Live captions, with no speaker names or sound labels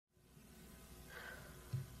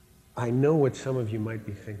I know what some of you might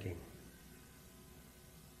be thinking.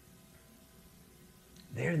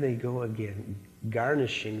 There they go again,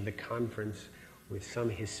 garnishing the conference with some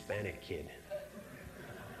Hispanic kid.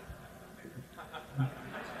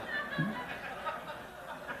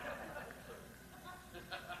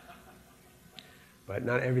 But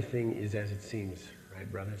not everything is as it seems, right,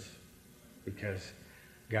 brothers? Because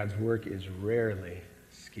God's work is rarely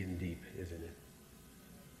skin deep, isn't it?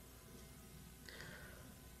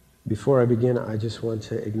 Before I begin, I just want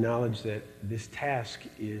to acknowledge that this task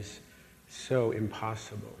is so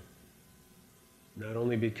impossible. Not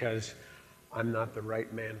only because I'm not the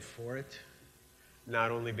right man for it,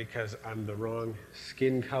 not only because I'm the wrong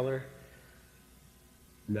skin color,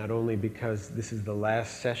 not only because this is the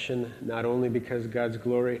last session, not only because God's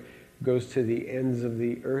glory goes to the ends of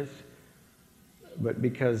the earth, but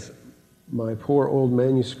because my poor old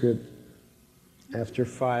manuscript, after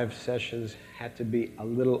 5 sessions, had to be a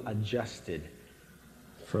little adjusted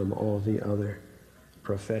from all the other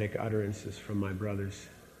prophetic utterances from my brothers,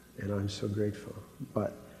 and I'm so grateful.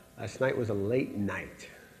 But last night was a late night,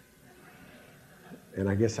 and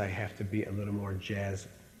I guess I have to be a little more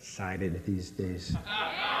jazz-sided these days.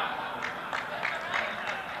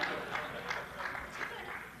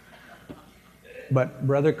 But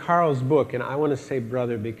Brother Carl's book, and I want to say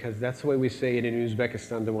brother because that's the way we say it in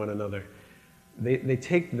Uzbekistan to one another. They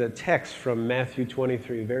take the text from Matthew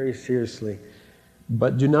 23 very seriously.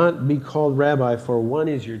 But do not be called rabbi, for one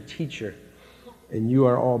is your teacher, and you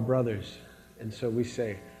are all brothers. And so we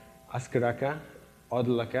say, Askaraka,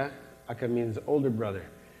 Odlaka, Aka means older brother.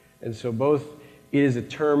 And so both, it is a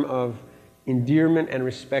term of endearment and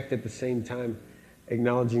respect at the same time,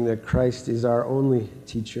 acknowledging that Christ is our only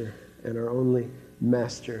teacher and our only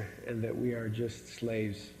master, and that we are just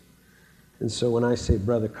slaves. And so when I say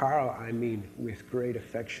Brother Carl, I mean with great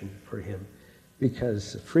affection for him,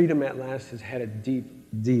 because Freedom at Last has had a deep,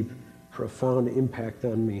 deep, profound impact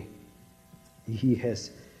on me. He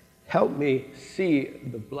has helped me see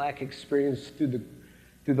the black experience through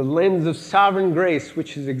the lens of sovereign grace,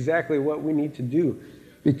 which is exactly what we need to do,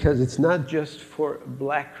 because it's not just for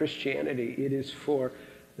black Christianity, it is for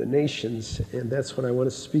the nations, and that's what I want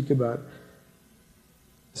to speak about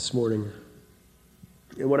this morning.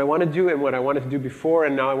 And what I want to do, and what I wanted to do before,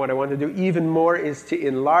 and now what I want to do even more, is to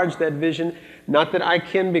enlarge that vision. Not that I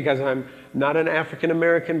can, because I'm not an African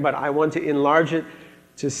American, but I want to enlarge it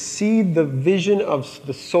to see the vision of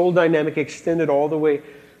the soul dynamic extended all the way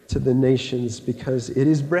to the nations, because it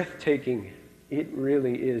is breathtaking. It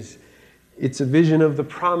really is. It's a vision of the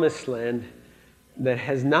promised land that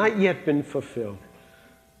has not yet been fulfilled.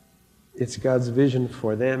 It's God's vision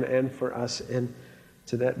for them and for us, and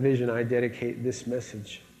to that vision I dedicate this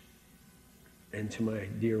message, and to my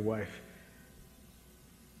dear wife,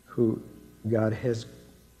 who God has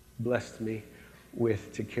blessed me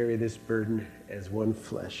with to carry this burden as one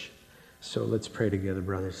flesh. So let's pray together,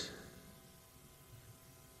 brothers.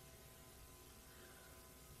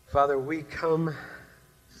 Father, we come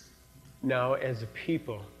now as a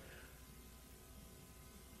people,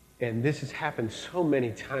 and this has happened so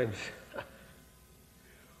many times.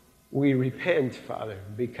 We repent, Father,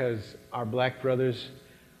 because our black brothers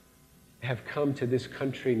have come to this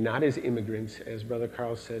country not as immigrants, as Brother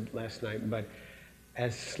Carl said last night, but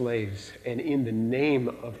as slaves, and in the name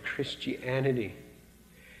of Christianity,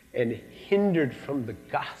 and hindered from the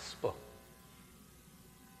gospel.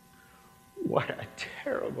 What a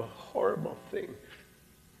terrible, horrible thing.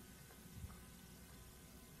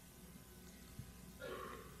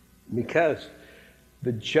 Because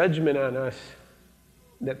the judgment on us,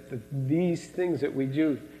 that these things that we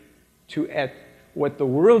do to at what the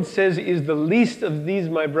world says is the least of these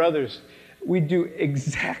my brothers, we do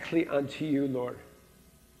exactly unto you, Lord.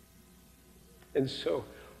 And so,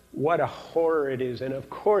 what a horror it is. And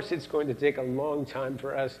of course it's going to take a long time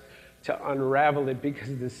for us to unravel it,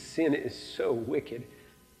 because the sin is so wicked.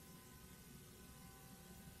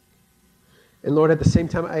 And Lord, at the same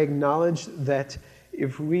time, I acknowledge that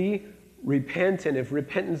if we repent, and if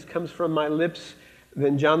repentance comes from my lips,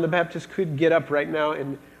 then John the Baptist could get up right now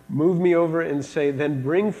and move me over and say, then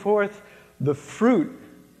bring forth the fruit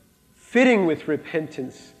fitting with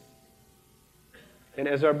repentance. And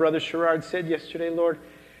as our brother Sherrard said yesterday, Lord,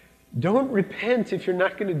 don't repent if you're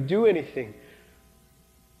not going to do anything.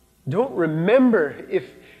 Don't remember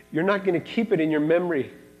if you're not going to keep it in your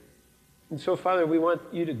memory. And so, Father, we want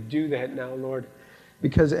you to do that now, Lord.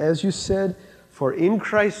 Because as you said, for in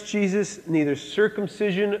Christ Jesus, neither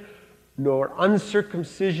circumcision nor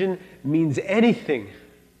uncircumcision means anything.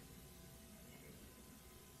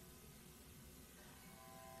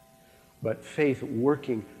 But faith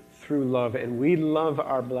working through love, and we love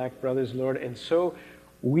our black brothers, Lord, and so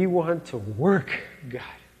we want to work, God.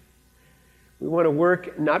 We want to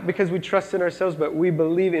work not because we trust in ourselves, but we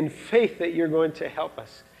believe in faith that you're going to help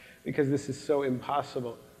us, because this is so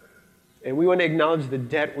impossible. And we want to acknowledge the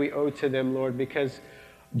debt we owe to them, Lord, because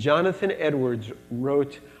Jonathan Edwards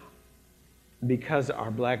wrote, because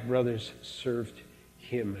our black brothers served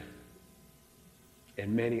him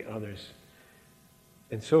and many others.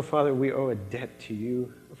 And so, Father, we owe a debt to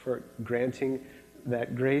you for granting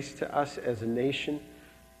that grace to us as a nation.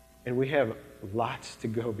 And we have lots to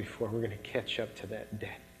go before we're going to catch up to that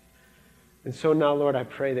debt. And so now, Lord, I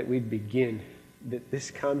pray that we'd begin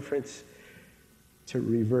this conference to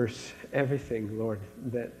reverse everything, Lord,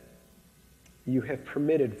 that you have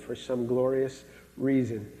permitted for some glorious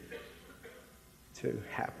reason to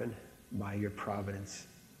happen by your providence.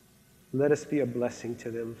 Let us be a blessing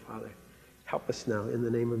to them, Father. Help us now. In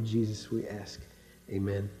the name of Jesus, we ask.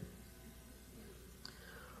 Amen.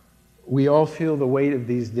 We all feel the weight of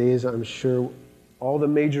these days, I'm sure. All the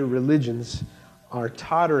major religions are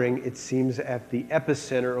tottering, it seems, at the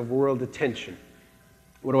epicenter of world attention.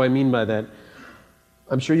 What do I mean by that?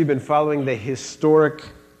 I'm sure you've been following the historic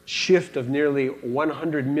shift of nearly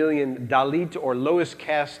 100 million Dalit or lowest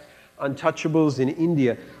caste untouchables in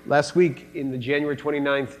India. Last week, in the January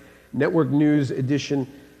 29th Network News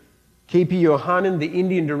edition, K.P. Yohanan, the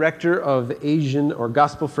Indian director of Asian or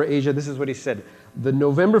Gospel for Asia, this is what he said. The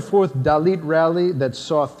November 4th Dalit rally that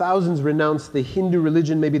saw thousands renounce the Hindu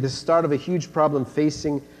religion may be the start of a huge problem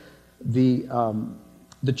facing the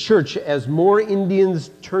church as more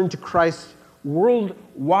Indians turn to Christ.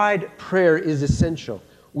 Worldwide prayer is essential.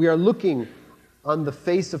 We are looking on the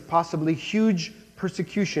face of possibly huge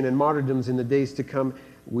persecution and martyrdoms in the days to come.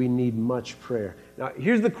 We need much prayer. Now,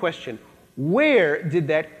 here's the question. Where did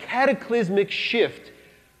that cataclysmic shift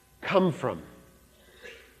come from?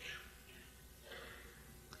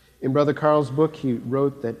 In Brother Carl's book, he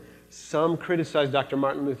wrote that some criticized Dr.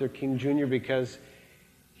 Martin Luther King Jr. because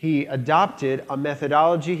he adopted a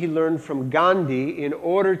methodology he learned from Gandhi in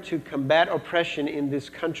order to combat oppression in this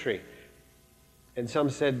country. And some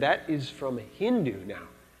said that is from Hindu now.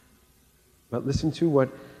 But listen to what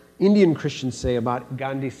Indian Christians say about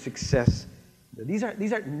Gandhi's success. These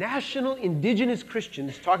are national indigenous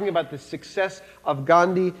Christians talking about the success of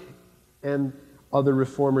Gandhi and other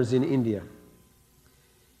reformers in India.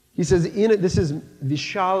 He says, this is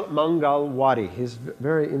Vishal Mangal Wadi. He's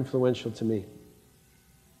very influential to me.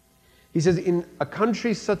 He says, in a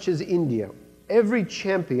country such as India, every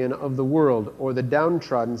champion of the world or the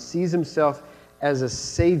downtrodden sees himself as a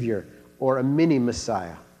savior or a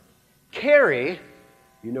mini-messiah. Carey,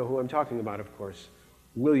 you know who I'm talking about, of course,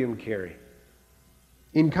 William Carey,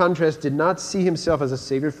 in contrast, did not see himself as a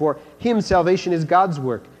savior. For him, salvation is God's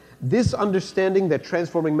work. This understanding that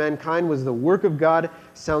transforming mankind was the work of God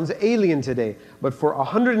sounds alien today, but for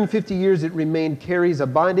 150 years it remained Carey's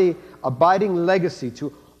abiding legacy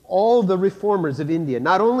to all the reformers of India,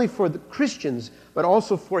 not only for the Christians, but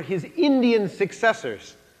also for his Indian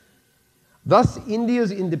successors. Thus,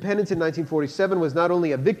 India's independence in 1947 was not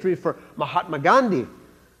only a victory for Mahatma Gandhi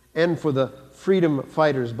and for the freedom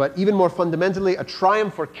fighters, but even more fundamentally, a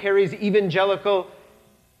triumph for Carey's evangelical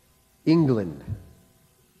England.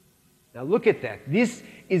 Now look at that. This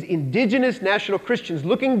is indigenous national Christians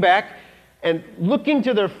looking back and looking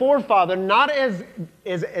to their forefather, not as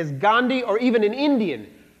Gandhi or even an Indian,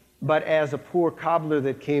 but as a poor cobbler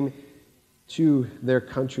that came to their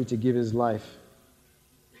country to give his life.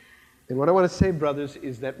 And what I want to say, brothers,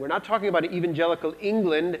 is that we're not talking about evangelical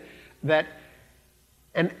England that,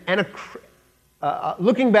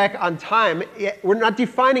 looking back on time, we're not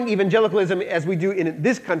defining evangelicalism as we do in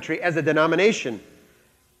this country as a denomination.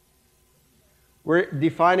 We're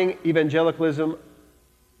defining evangelicalism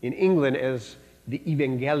in England as the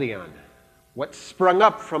Evangelion. What sprung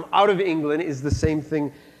up from out of England is the same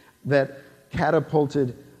thing that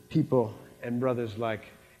catapulted people and brothers like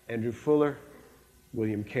Andrew Fuller,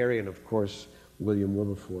 William Carey, and of course, William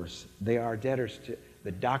Wilberforce. They are debtors to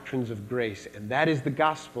the doctrines of grace, and that is the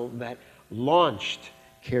gospel that launched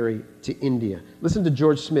Carey to India. Listen to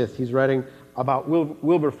George Smith. He's writing about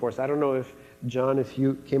Wilberforce. I don't know if, John, if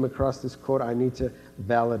you came across this quote, I need to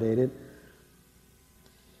validate it.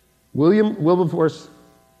 William Wilberforce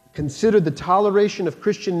considered the toleration of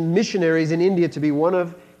Christian missionaries in India to be one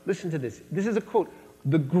of, listen to this is a quote,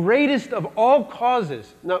 the greatest of all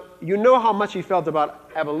causes. Now, you know how much he felt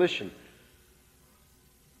about abolition.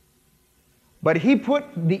 But he put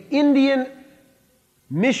the Indian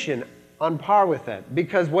mission on par with that,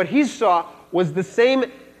 because what he saw was the same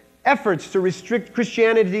efforts to restrict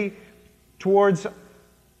Christianity towards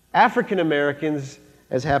African Americans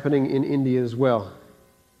as happening in India as well.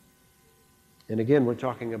 And again, we're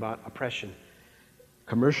talking about oppression.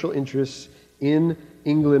 Commercial interests in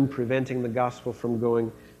England preventing the gospel from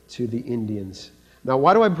going to the Indians. Now,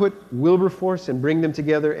 why do I put Wilberforce and bring them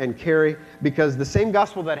together and Carey? Because the same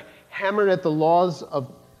gospel that hammered at the laws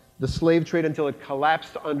of the slave trade until it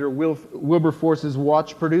collapsed under Wilberforce's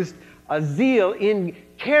watch produced a zeal in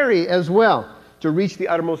Carey as well to reach the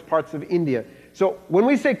uttermost parts of India. So when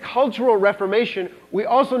we say cultural reformation, we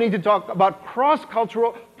also need to talk about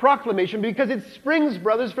cross-cultural proclamation because it springs,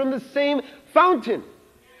 brothers, from the same fountain.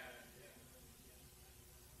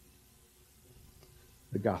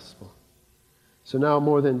 The gospel. So now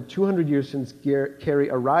more than 200 years since Carey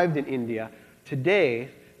arrived in India, today,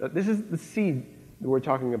 this is the seed that we're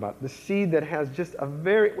talking about. The seed that has just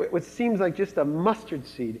what seems like just a mustard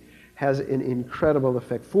seed has an incredible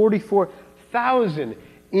effect. 44,000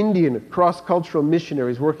 Indian cross-cultural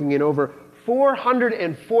missionaries working in over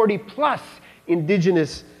 440 plus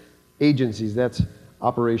indigenous agencies. That's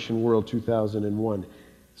Operation World 2001.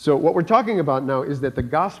 So what we're talking about now is that the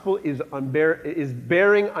gospel is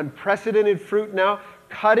bearing unprecedented fruit now,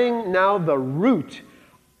 cutting now the root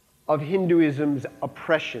of Hinduism's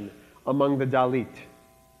oppression among the Dalit.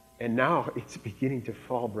 And now it's beginning to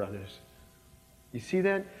fall, brothers. You see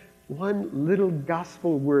that? One little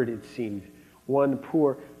gospel word, it seemed. One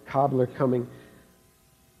poor cobbler coming,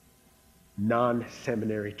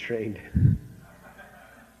 non-seminary trained.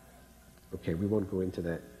 Okay, we won't go into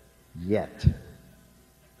that yet.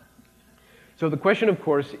 So the question, of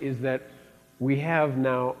course, is that we have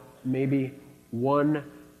now maybe one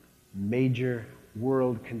major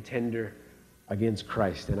world contender against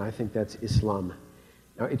Christ, and I think that's Islam.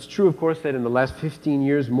 Now, it's true, of course, that in the last 15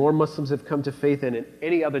 years, more Muslims have come to faith than at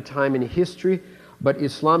any other time in history, but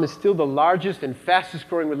Islam is still the largest and fastest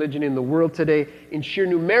growing religion in the world today in sheer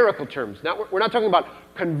numerical terms. Now, we're not talking about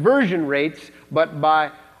conversion rates, but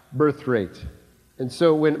by birth rate. And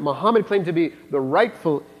so when Muhammad claimed to be the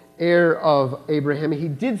rightful heir of Abraham, he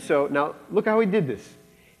did so. Now, look how he did this.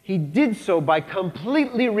 He did so by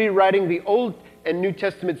completely rewriting the Old and New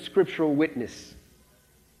Testament scriptural witness.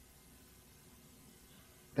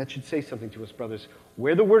 That should say something to us, brothers.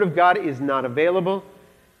 Where the Word of God is not available,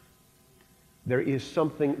 there is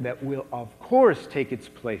something that will, of course, take its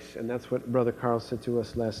place. And that's what Brother Carl said to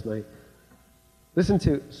us last night. Listen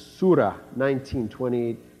to Surah 19,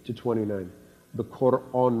 28 to 29. The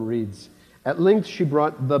Quran reads, "At length she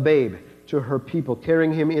brought the babe to her people,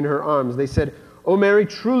 carrying him in her arms. They said, 'O Mary,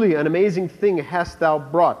 truly an amazing thing hast thou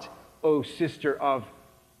brought, O sister of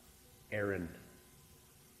Aaron.'"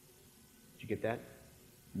 Did you get that?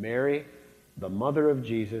 Mary, the mother of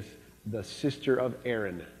Jesus, the sister of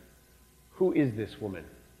Aaron. Who is this woman?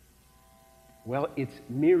 Well, it's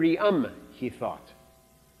Miriam, he thought.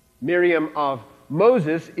 Miriam of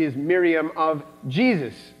Moses is Miriam of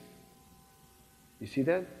Jesus. You see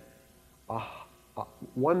that? A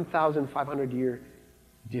 1,500 year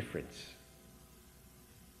difference.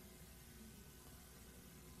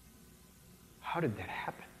 How did that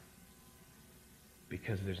happen?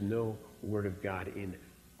 Because there's no Word of God in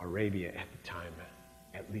Arabia at the time,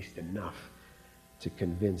 at least enough to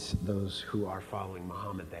convince those who are following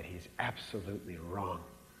Muhammad that he's absolutely wrong.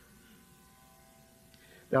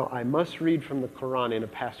 Now, I must read from the Quran in a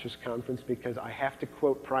pastor's conference because I have to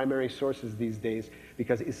quote primary sources these days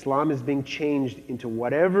because Islam is being changed into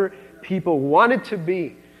whatever people want it to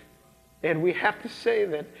be. And we have to say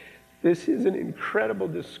that this is an incredible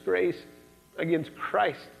disgrace against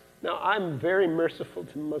Christ. Now, I'm very merciful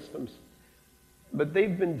to Muslims, but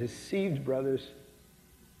they've been deceived, brothers.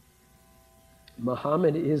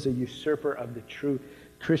 Muhammad is a usurper of the true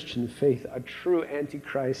Christian faith, a true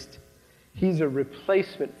antichrist. He's a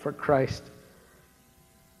replacement for Christ.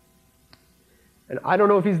 And I don't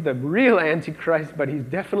know if he's the real antichrist, but he's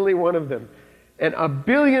definitely one of them. And 1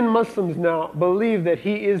 billion Muslims now believe that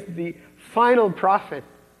he is the final prophet.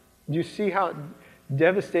 Do you see how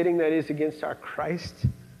devastating that is against our Christ?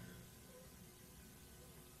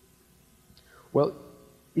 Well,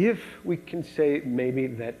 if we can say maybe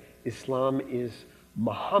that Islam is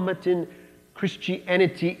Mohammedan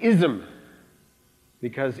Christianityism,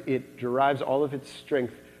 because it derives all of its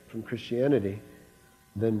strength from Christianity,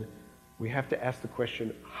 then we have to ask the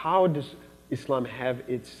question, how does Islam have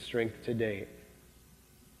its strength today?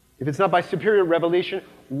 If it's not by superior revelation,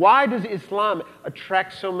 why does Islam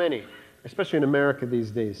attract so many, especially in America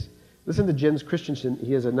these days? Listen to Jens Christensen.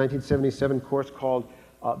 He has a 1977 course called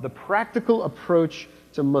The Practical Approach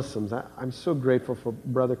to Muslims. I'm so grateful for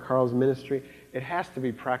Brother Carl's ministry. It has to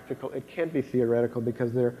be practical. It can't be theoretical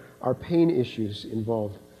because there are pain issues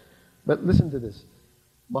involved. But listen to this.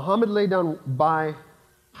 Muhammad laid down by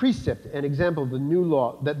precept and example of the new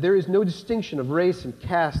law, that there is no distinction of race and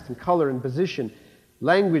caste and color and position,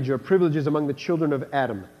 language or privileges among the children of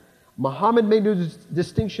Adam. Muhammad made no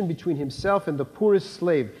distinction between himself and the poorest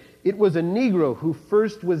slave. It was a Negro who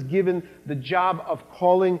first was given the job of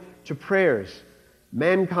calling to prayers.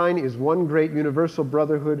 Mankind is one great universal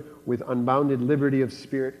brotherhood with unbounded liberty of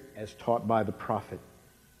spirit as taught by the Prophet.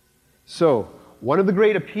 So, one of the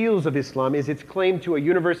great appeals of Islam is its claim to a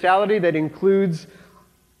universality that includes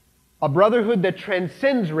a brotherhood that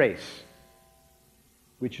transcends race,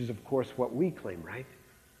 which is, of course, what we claim, right?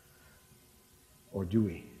 Or do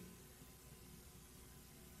we?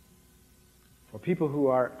 For people who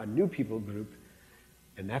are a new people group,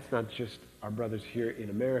 and that's not just our brothers here in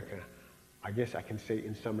America, I guess I can say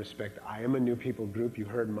in some respect, I am a new people group. You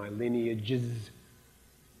heard my lineages.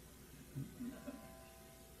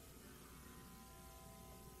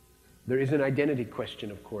 There is an identity question,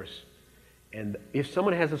 of course. And if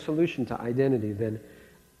someone has a solution to identity, then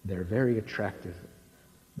they're very attractive.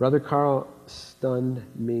 Brother Carl stunned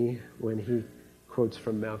me when he quotes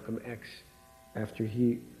from Malcolm X after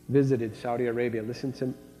he visited Saudi Arabia. Listen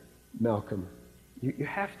to Malcolm. You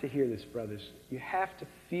have to hear this, brothers. You have to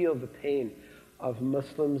feel the pain of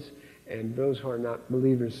Muslims and those who are not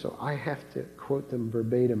believers. So I have to quote them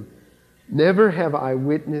verbatim. Never have I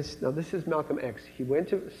witnessed, now this is Malcolm X. He went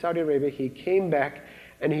to Saudi Arabia, he came back,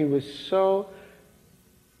 and he was so,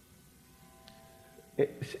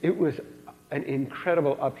 it was an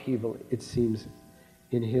incredible upheaval, it seems,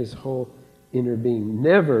 in his whole inner being.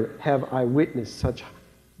 Never have I witnessed such,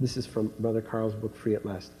 this is from Brother Carl's book, Free at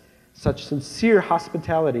Last, such sincere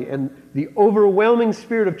hospitality and the overwhelming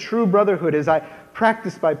spirit of true brotherhood as I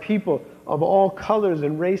practiced by people of all colors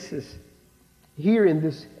and races. Here in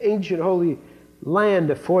this ancient holy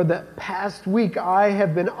land, for the past week, I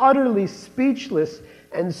have been utterly speechless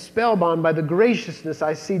and spellbound by the graciousness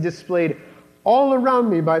I see displayed all around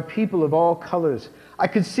me by people of all colors. I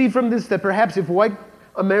could see from this that perhaps if white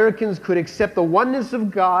Americans could accept the oneness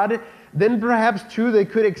of God, then perhaps too they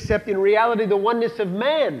could accept in reality the oneness of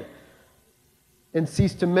man and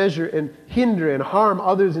cease to measure and hinder and harm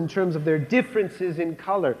others in terms of their differences in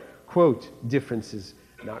color. Quote, differences,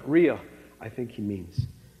 not real, I think he means.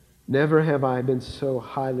 Never have I been so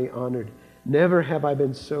highly honored. Never have I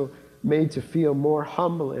been so made to feel more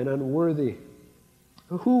humble and unworthy.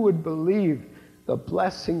 Who would believe the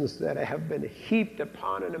blessings that have been heaped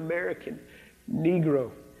upon an American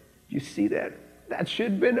Negro? You see that? That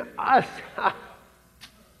should have been us.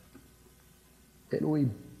 And we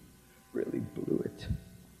really blew it.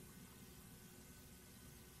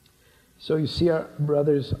 So you see, our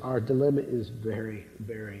brothers, our dilemma is very,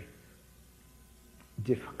 very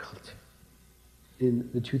difficult. In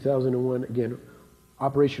the 2001, again,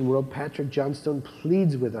 Operation World, Patrick Johnstone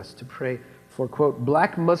pleads with us to pray for, quote,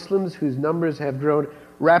 black Muslims whose numbers have grown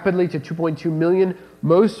rapidly to 2.2 million,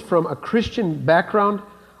 most from a Christian background.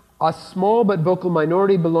 A small but vocal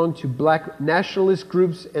minority belong to black nationalist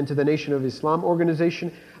groups and to the Nation of Islam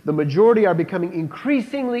organization. The majority are becoming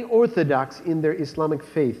increasingly orthodox in their Islamic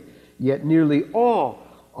faith, yet nearly all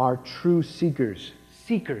are true seekers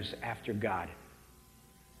after God.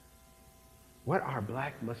 What are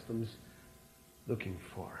black Muslims looking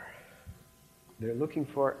for? They're looking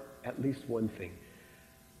for at least one thing.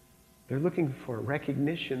 They're looking for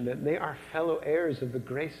recognition that they are fellow heirs of the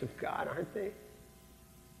grace of God, aren't they?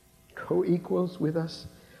 Co-equals with us,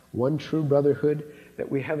 one true brotherhood, that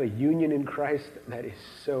we have a union in Christ that is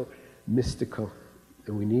so mystical,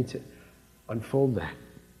 and we need to unfold that.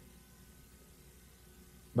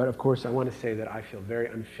 But of course, I want to say that I feel very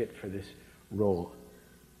unfit for this role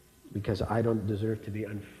because I don't deserve to be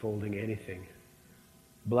unfolding anything.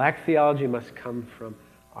 Black theology must come from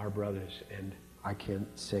our brothers, and I can't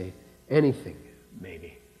say anything,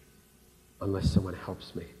 maybe, unless someone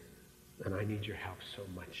helps me, and I need your help so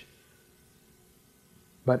much.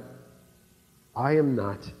 But I am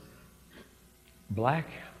not black,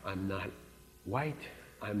 I'm not white,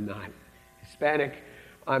 I'm not Hispanic,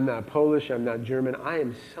 I'm not Polish, I'm not German, I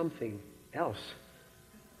am something else.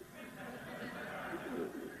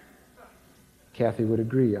 Kathy would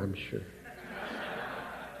agree, I'm sure.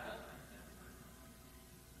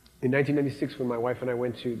 In 1996, when my wife and I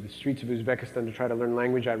went to the streets of Uzbekistan to try to learn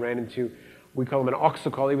language, I ran into, we call him an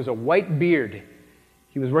oxokol. He was a white beard.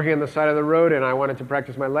 He was working on the side of the road, and I wanted to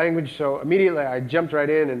practice my language, so immediately I jumped right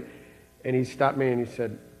in, and he stopped me, and he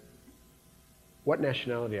said, "What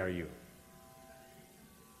nationality are you?"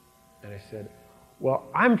 And I said, "Well,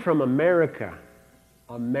 I'm from America."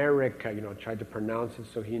 America, tried to pronounce it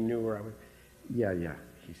so he knew where I was. Yeah,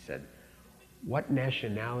 he said, "What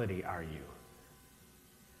nationality are you?"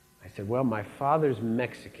 I said, well, my father's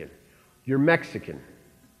Mexican. You're Mexican.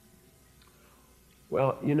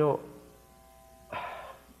 Well, you know,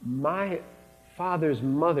 my father's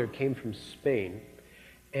mother came from Spain,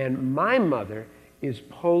 and my mother is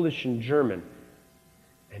Polish and German.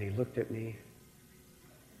 And he looked at me.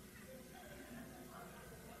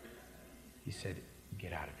 He said,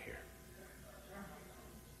 get out of here.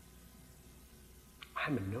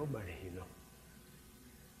 I'm a nobody, you know.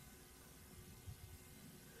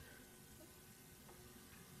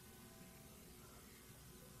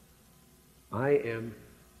 I am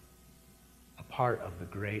a part of the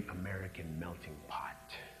great American melting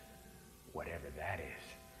pot, whatever that is.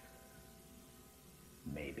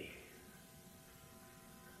 Maybe.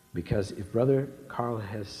 Because if Brother Carl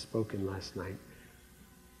has spoken last night,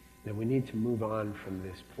 then we need to move on from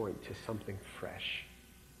this point to something fresh.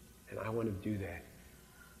 And I want to do that.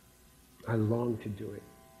 I long to do it.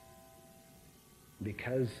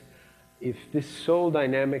 Because if this soul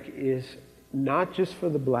dynamic is not just for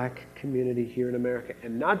the black community here in America,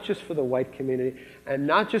 and not just for the white community, and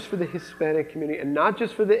not just for the Hispanic community, and not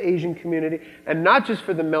just for the Asian community, and not just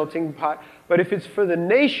for the melting pot, but if it's for the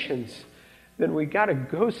nations, then we got to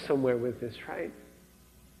go somewhere with this, right?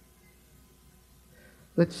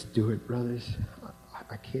 Let's do it, brothers.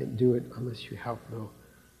 I can't do it unless you help, though.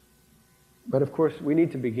 But of course, we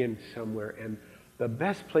need to begin somewhere, and the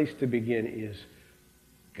best place to begin is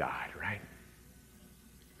God, right?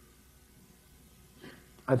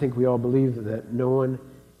 I think we all believe that no one,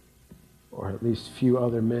 or at least few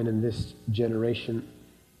other men in this generation,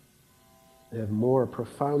 have more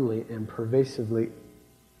profoundly and pervasively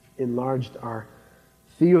enlarged our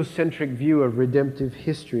theocentric view of redemptive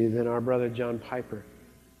history than our brother John Piper.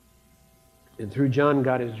 And through John,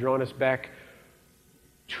 God has drawn us back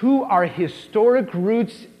to our historic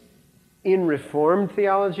roots in Reformed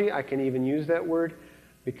theology. I can even use that word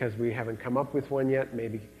because we haven't come up with one yet.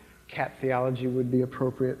 Maybe cat theology would be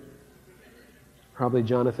appropriate. Probably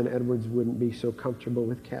Jonathan Edwards wouldn't be so comfortable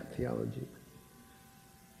with cat theology.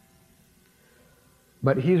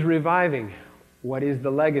 But he's reviving what is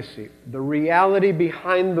the legacy, the reality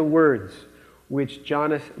behind the words, which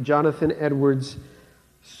Jonathan Edwards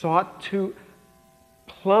sought to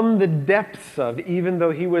plumb the depths of, even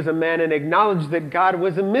though he was a man and acknowledged that God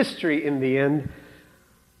was a mystery in the end.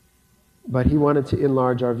 But he wanted to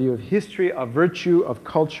enlarge our view of history, of virtue, of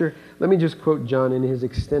culture. Let me just quote John in his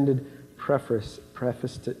extended preface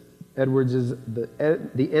to Edwards'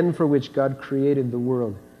 the end for which God created the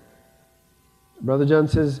world. Brother John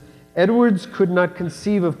says, Edwards could not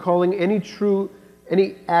conceive of calling any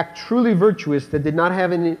act truly virtuous that did not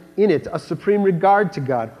have in it a supreme regard to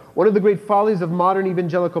God. One of the great follies of modern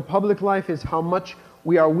evangelical public life is how much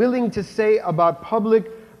we are willing to say about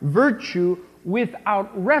public virtue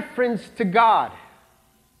without reference to God,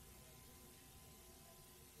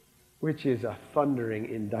 which is a thundering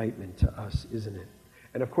indictment to us, isn't it?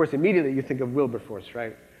 And of course, immediately you think of Wilberforce,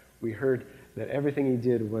 right? We heard that everything he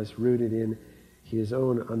did was rooted in his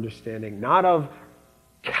own understanding, not of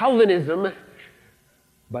Calvinism,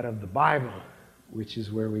 but of the Bible, which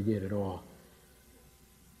is where we get it all.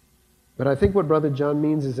 But I think what Brother John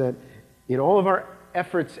means is that in all of our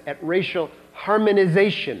efforts at racial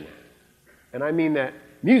harmonization, and I mean that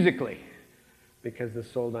musically, because the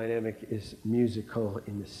soul dynamic is musical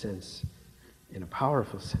in a sense, in a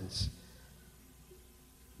powerful sense.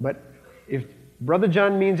 But if Brother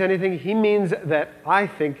John means anything, he means that I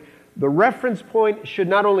think the reference point should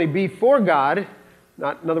not only be for God,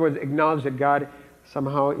 in other words, acknowledge that God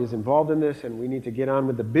somehow is involved in this and we need to get on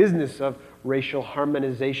with the business of racial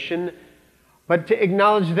harmonization, but to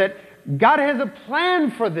acknowledge that God has a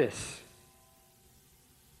plan for this.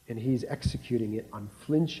 And he's executing it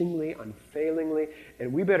unflinchingly, unfailingly,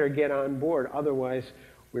 and we better get on board. Otherwise,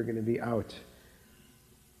 we're going to be out.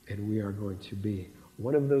 And we are going to be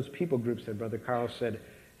one of those people groups that Brother Carl said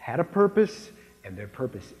had a purpose, and their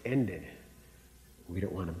purpose ended. We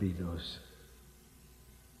don't want to be those.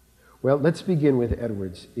 Well, let's begin with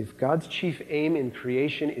Edwards. If God's chief aim in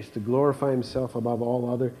creation is to glorify himself above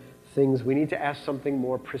all other things, we need to ask something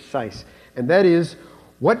more precise. And that is,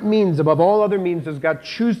 what means, above all other means, does God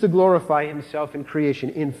choose to glorify himself in creation?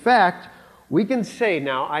 In fact, we can say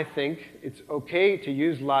now, I think, it's okay to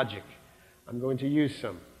use logic. I'm going to use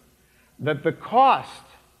some. That the cost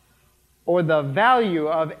or the value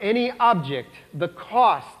of any object, the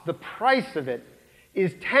cost, the price of it,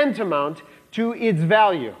 is tantamount to its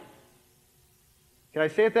value. Can I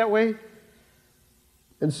say it that way?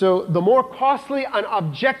 And so the more costly an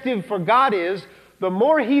objective for God is, the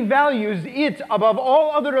more he values it above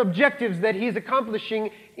all other objectives that he's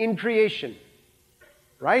accomplishing in creation.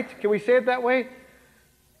 Right? Can we say it that way?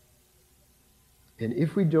 And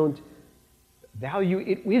if we don't value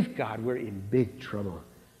it with God, we're in big trouble.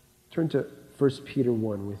 Turn to 1 Peter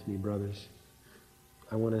 1 with me, brothers.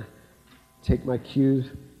 I want to take my cues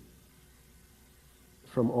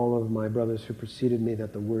from all of my brothers who preceded me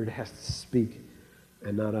that the Word has to speak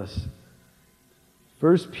and not us.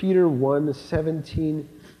 1 Peter 1, 17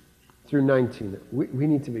 through 19. We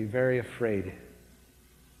need to be very afraid,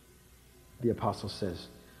 the apostle says.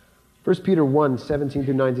 1 Peter 1, 17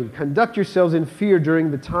 through 19. Conduct yourselves in fear during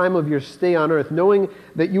the time of your stay on earth, knowing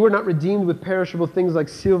that you are not redeemed with perishable things like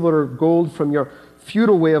silver or gold from your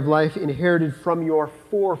futile way of life inherited from your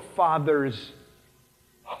forefathers.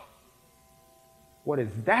 What does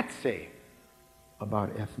that say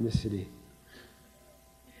about ethnicity?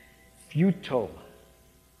 Futile.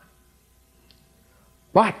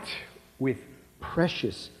 But with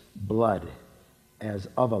precious blood, as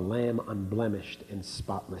of a lamb unblemished and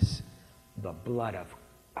spotless, the blood of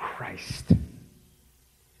Christ.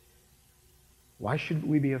 Why should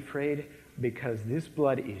we be afraid? Because this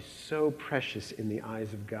blood is so precious in the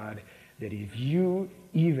eyes of God that if you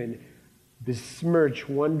even besmirch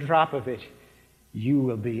one drop of it, you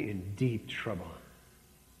will be in deep trouble.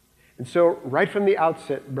 And so, right from the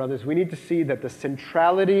outset, brothers, we need to see that the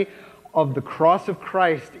centrality of the cross of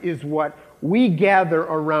Christ is what we gather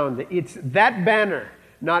around. It's that banner,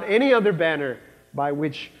 not any other banner, by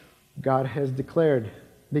which God has declared.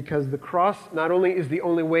 Because the cross not only is the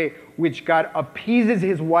only way which God appeases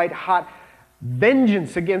his white-hot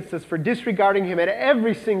vengeance against us for disregarding him at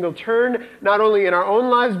every single turn, not only in our own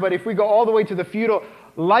lives, but if we go all the way to the feudal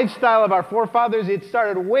lifestyle of our forefathers, it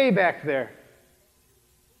started way back there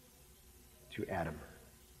to Adam.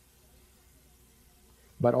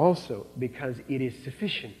 But also because it is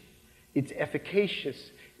sufficient. It's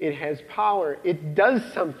efficacious. It has power. It does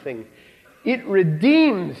something. It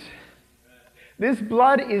redeems. This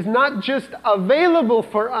blood is not just available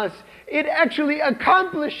for us. It actually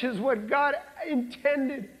accomplishes what God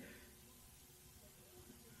intended.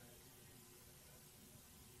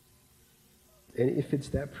 And if it's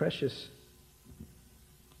that precious,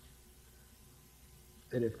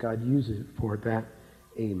 and if God uses it for that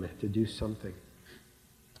aim to do something,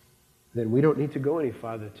 then we don't need to go any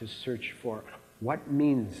farther to search for what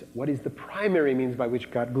is the primary means by which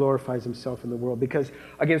God glorifies himself in the world. Because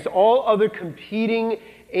against all other competing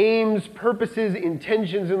aims, purposes,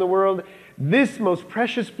 intentions in the world, this most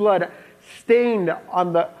precious blood stained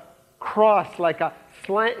on the cross like a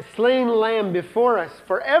slain lamb before us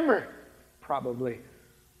forever, probably.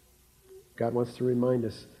 God wants to remind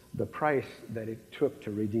us the price that it took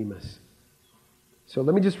to redeem us. So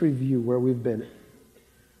let me just review where we've been.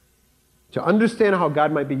 To understand how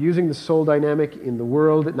God might be using the soul dynamic in the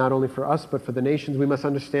world, not only for us, but for the nations, we must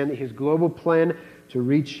understand his global plan to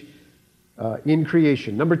reach in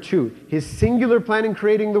creation. Number 2, his singular plan in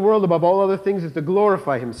creating the world above all other things is to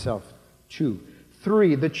glorify himself. 2.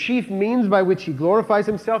 3, the chief means by which he glorifies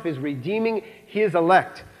himself is redeeming his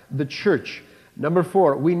elect, the church. Number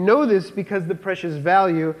 4, we know this because the precious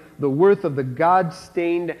value, the worth of the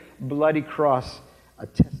God-stained bloody cross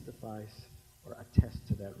testifies or attests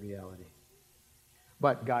to that reality.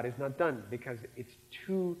 But God is not done because it's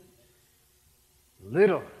too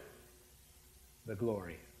little, the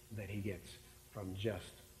glory that he gets from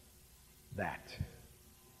just that.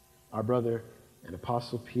 Our brother and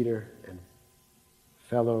Apostle Peter and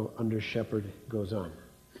fellow under-shepherd goes on.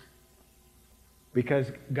 Because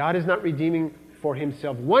God is not redeeming for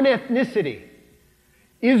himself one ethnicity.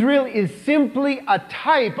 Israel is simply a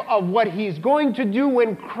type of what he's going to do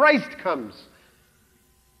when Christ comes.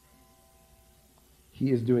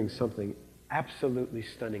 He is doing something absolutely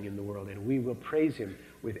stunning in the world, and we will praise him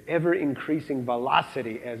with ever-increasing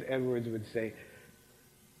velocity, as Edwards would say,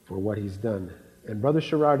 for what he's done. And Brother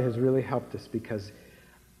Sherrard has really helped us because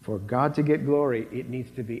for God to get glory, it needs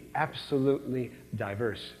to be absolutely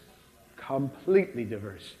diverse, completely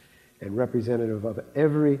diverse, and representative of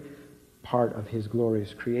every part of his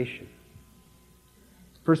glorious creation.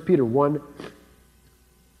 1 Peter 1,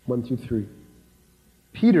 1 through 3.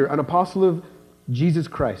 Peter, an apostle of Jesus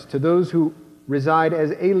Christ, to those who reside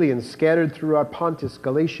as aliens scattered throughout Pontus,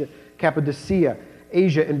 Galatia, Cappadocia,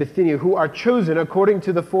 Asia, and Bithynia, who are chosen according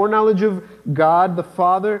to the foreknowledge of God the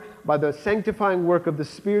Father by the sanctifying work of the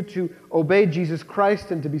Spirit to obey Jesus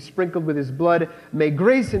Christ and to be sprinkled with his blood. May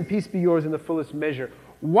grace and peace be yours in the fullest measure.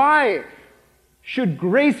 Why should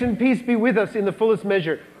grace and peace be with us in the fullest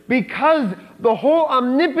measure? Because the whole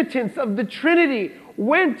omnipotence of the Trinity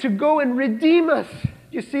went to go and redeem us.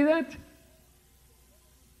 You see that?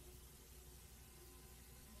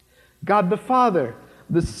 God the Father,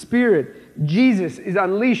 the Spirit, Jesus is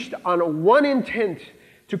unleashed on one intent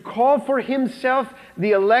to call for himself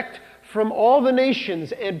the elect from all the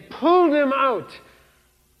nations and pull them out.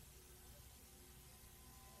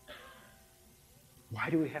 Why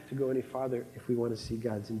do we have to go any farther if we want to see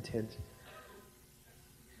God's intent?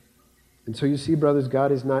 And so you see, brothers,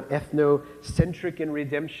 God is not ethnocentric in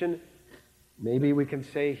redemption. Maybe we can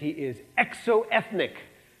say he is exo-ethnic.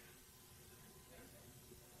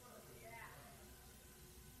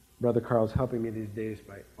 Brother Carl's helping me these days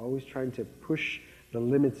by always trying to push the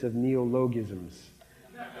limits of neologisms.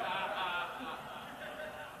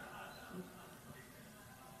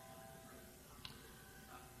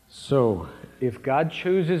 So, if God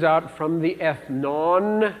chooses out from the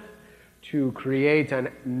ethnon to create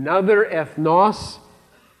another ethnos,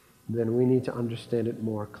 then we need to understand it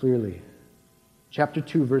more clearly. Chapter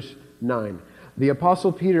 2, verse 9. The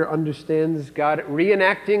Apostle Peter understands God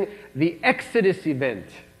reenacting the Exodus event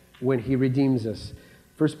when he redeems us.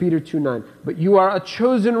 1 Peter 2:9. But you are a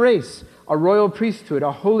chosen race, a royal priesthood,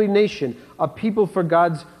 a holy nation, a people for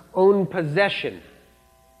God's own possession.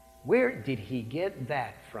 Where did he get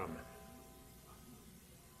that from?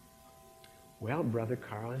 Well, Brother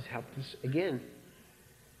Carl has helped us again.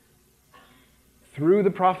 Through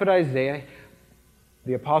the prophet Isaiah,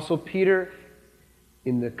 the Apostle Peter,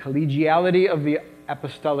 in the collegiality of the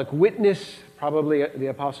apostolic witness, probably the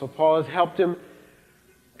Apostle Paul has helped him,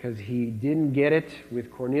 because he didn't get it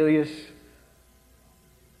with Cornelius.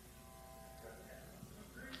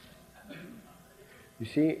 You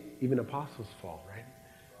see, even apostles fall, right?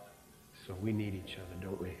 So we need each other,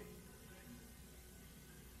 don't we?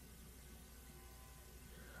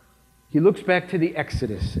 He looks back to the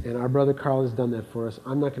Exodus, and our brother Carl has done that for us.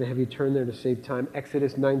 I'm not going to have you turn there to save time.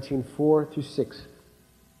 Exodus 19:4-6.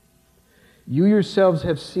 You yourselves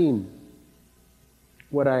have seen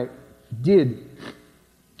what I did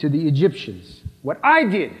to the Egyptians. What I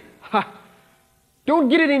did. Ha! Don't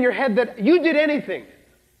get it in your head that you did anything.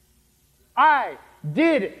 I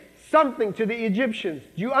did something to the Egyptians.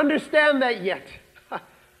 Do you understand that yet? Ha!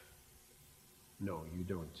 No, you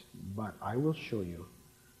don't. But I will show you.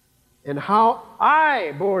 And how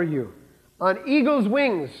I bore you on eagle's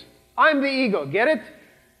wings. I'm the eagle. Get it?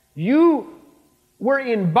 You were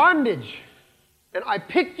in bondage. And I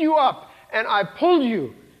picked you up. And I pulled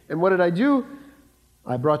you. And what did I do?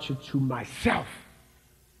 I brought you to myself.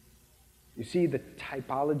 You see the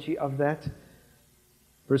typology of that?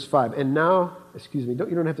 Verse 5. And now, you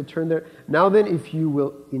don't have to turn there. Now then, if you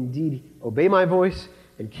will indeed obey my voice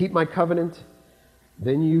and keep my covenant,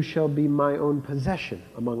 then you shall be my own possession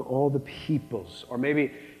among all the peoples. Or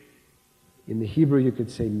maybe in the Hebrew you could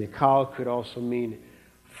say Mikal could also mean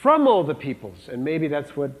from all the peoples. And maybe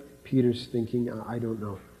that's what Peter's thinking. I don't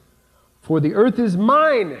know. For the earth is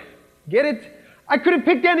mine. Get it? I could have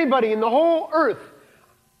picked anybody in the whole earth.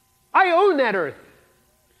 I own that earth.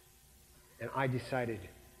 And I decided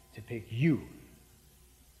to pick you.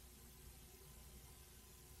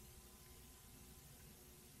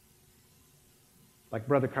 Like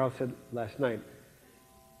Brother Carl said last night,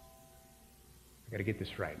 I got to get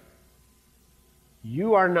this right.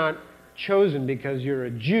 You are not chosen because you're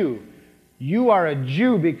a Jew. You are a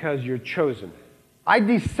Jew because you're chosen. I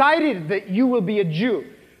decided that you will be a Jew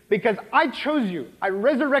because I chose you. I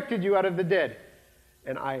resurrected you out of the dead.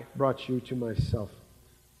 And I brought you to myself.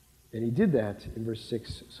 And he did that in verse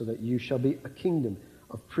 6, so that you shall be a kingdom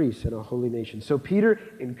of priests and a holy nation. So Peter,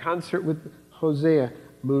 in concert with Hosea,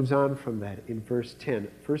 moves on from that in verse 10.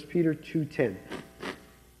 1 Peter 2:10.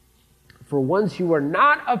 For once you were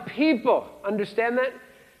not a people. Understand that?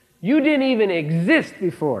 You didn't even exist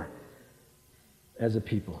before as a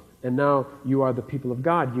people. And now you are the people of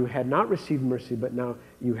God. You had not received mercy, but now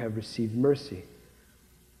you have received mercy.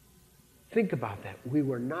 Think about that. We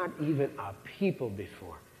were not even a people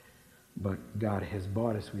before. But God has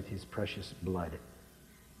bought us with his precious blood.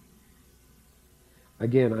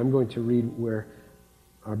 Again, I'm going to read where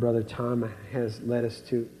our brother Tom has led us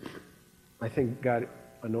to. I think God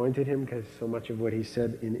anointed him because so much of what he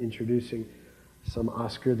said in introducing some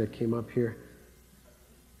Oscar that came up here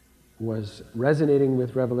was resonating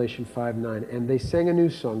with Revelation 5:9. And they sang a new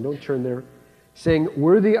song, don't turn there, saying,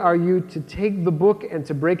 worthy are you to take the book and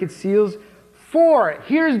to break its seals. For,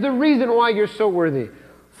 here's the reason why you're so worthy.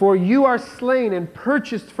 For you are slain and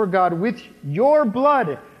purchased for God with your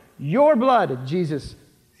blood, Jesus.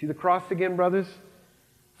 See the cross again, brothers?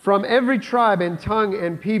 From every tribe and tongue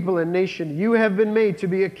and people and nation, you have been made to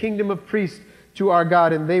be a kingdom of priests to our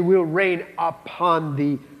God, and they will reign upon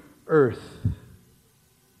the earth.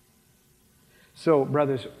 So,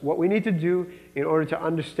 brothers, what we need to do in order to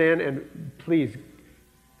understand, and please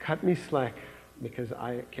cut me slack, because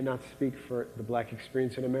I cannot speak for the black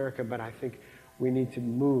experience in America, but I think we need to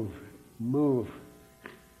move,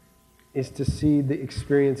 is to see the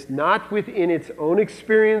experience not within its own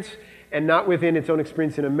experience and not within its own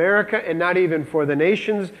experience in America and not even for the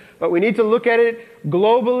nations, but we need to look at it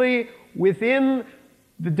globally within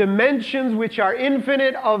the dimensions which are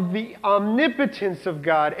infinite of the omnipotence of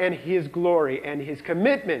God and His glory and His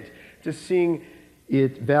commitment to seeing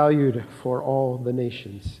it valued for all the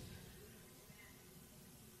nations.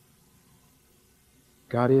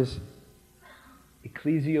 God is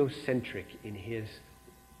ecclesiocentric in His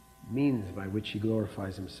means by which He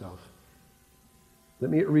glorifies Himself.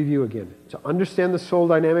 Let me review again. To understand the soul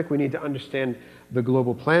dynamic, we need to understand the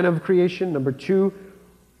global plan of creation. Number two,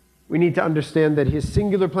 we need to understand that His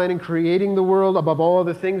singular plan in creating the world above all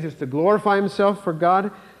other things is to glorify Himself for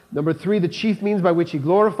God. Number three, the chief means by which He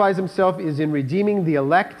glorifies Himself is in redeeming the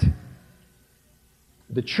elect.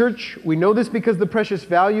 The church, we know this because the precious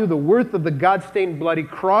value, the worth of the God-stained bloody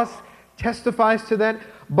cross testifies to that,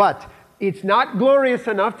 but it's not glorious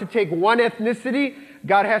enough to take one ethnicity.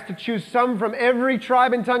 God has to choose some from every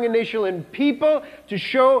tribe and tongue and nation and people to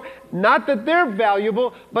show not that they're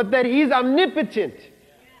valuable, but that He's omnipotent.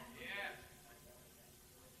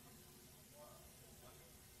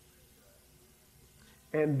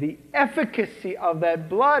 And the efficacy of that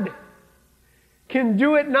blood can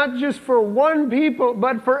do it not just for one people,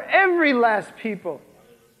 but for every last people.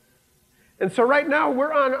 And so right now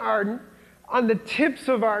we're on the tips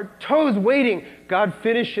of our toes waiting. God,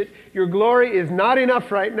 finish it. Your glory is not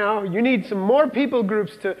enough right now. You need some more people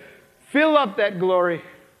groups to fill up that glory.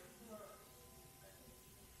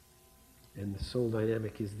 And the soul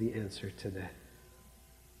dynamic is the answer to that.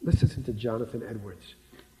 Let's listen to Jonathan Edwards.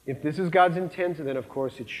 If this is God's intent, then of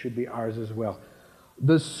course it should be ours as well.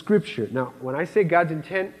 The Scripture. Now, when I say God's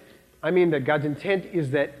intent, I mean that God's intent is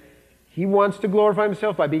that He wants to glorify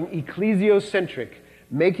Himself by being ecclesiocentric,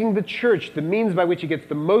 making the church the means by which He gets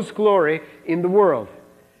the most glory in the world.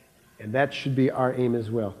 And that should be our aim as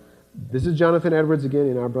well. This is Jonathan Edwards again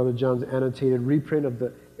in our brother John's annotated reprint of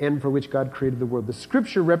the end for which God created the world. The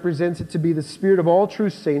Scripture represents it to be the spirit of all true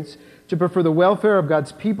saints to prefer the welfare of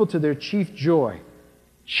God's people to their chief joy.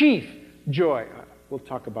 Chief joy. We'll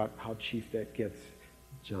talk about how chief that gets,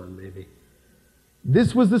 John, maybe.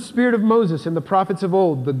 This was the spirit of Moses and the prophets of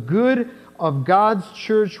old. The good of God's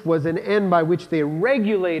church was an end by which they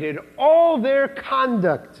regulated all their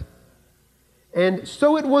conduct. And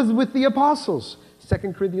so it was with the apostles.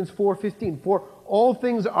 2 Corinthians 4:15. For all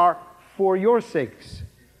things are for your sakes,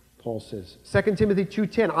 Paul says. 2 Timothy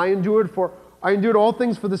 2:10. I endured all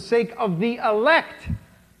things for the sake of the elect,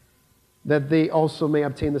 that they also may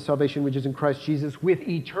obtain the salvation which is in Christ Jesus with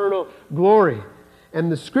eternal glory.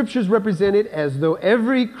 And the Scriptures represent it as though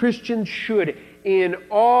every Christian should, in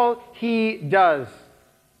all he does,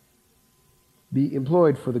 be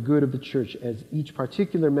employed for the good of the church, as each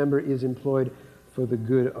particular member is employed for the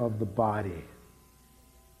good of the body.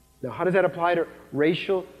 Now, how does that apply to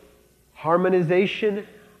racial harmonization?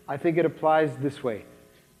 I think it applies this way.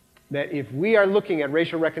 That if we are looking at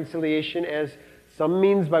racial reconciliation as some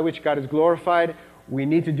means by which God is glorified, we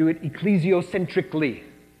need to do it ecclesiocentrically.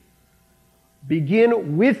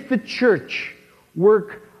 Begin with the church.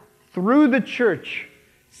 Work through the church.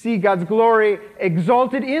 See God's glory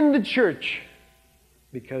exalted in the church.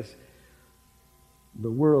 Because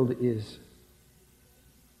the world is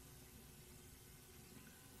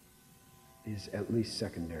at least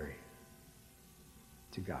secondary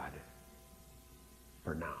to God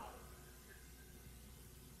for now.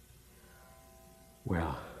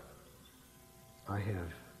 Well, I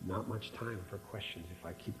have not much time for questions if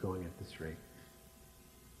I keep going at this rate.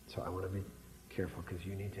 So I want to be careful because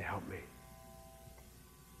you need to help me.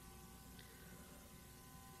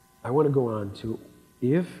 I want to go on to,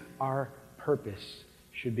 if our purpose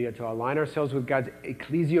should be to align ourselves with God's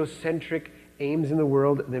ecclesiocentric aims in the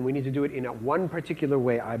world, then we need to do it in one particular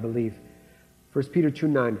way, I believe. 1 Peter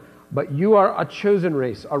 2:9. But you are a chosen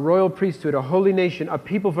race, a royal priesthood, a holy nation, a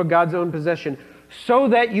people for God's own possession, so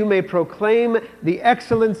that you may proclaim the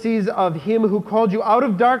excellencies of Him who called you out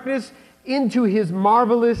of darkness into His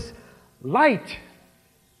marvelous light.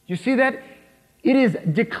 You see that? It is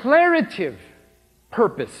declarative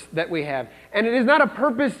purpose that we have. And it is not a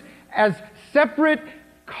purpose as separate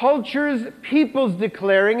cultures, peoples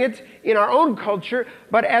declaring it in our own culture,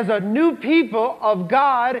 but as a new people of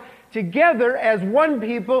God, together as one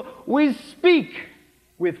people, we speak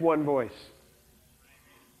with one voice.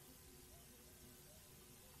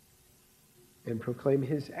 And proclaim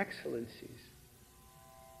His excellencies.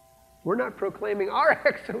 We're not proclaiming our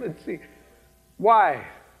excellency. Why?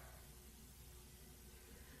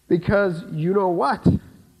 Because you know what?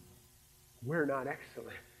 We're not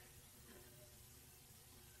excellent.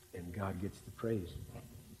 God gets the praise.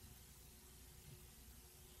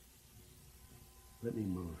 Let me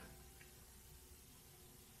move.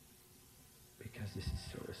 Because this is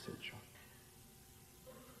so essential.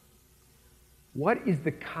 What is the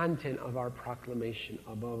content of our proclamation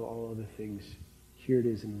above all other things? Here it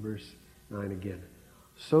is in verse 9 again.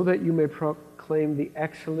 So that you may proclaim the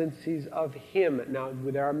excellencies of Him. Now,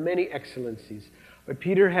 there are many excellencies, but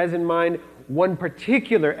Peter has in mind one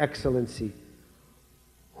particular excellency.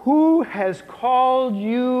 Who has called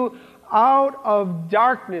you out of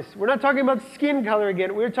darkness? We're not talking about skin color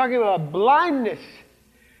again. We're talking about blindness.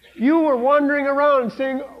 You were wandering around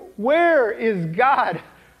saying, where is God?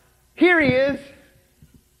 Here He is.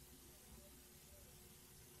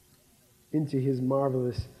 Into His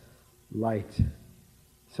marvelous light.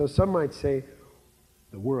 So some might say,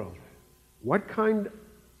 the world. What kind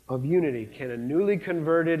of unity can a newly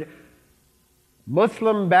converted,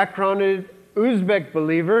 Muslim backgrounded Uzbek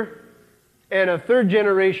believer and a third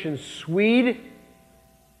generation Swede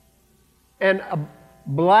and a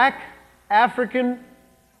black African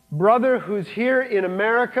brother who's here in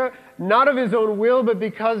America, not of his own will, but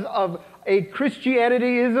because of a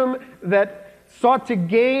Christianityism that sought to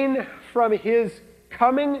gain from his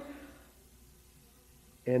coming,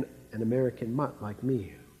 and an American mutt like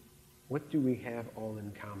me. What do we have all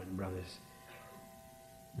in common, brothers?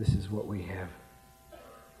 This is what we have.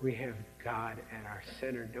 We have God at our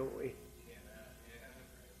center, don't we?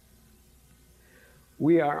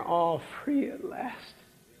 We are all free at last.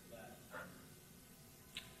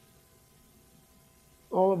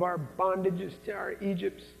 All of our bondages to our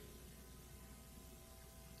Egypts,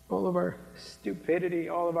 all of our stupidity,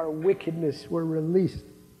 all of our wickedness were released.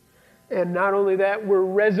 And not only that, we're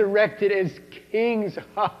resurrected as kings,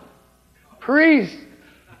 priests.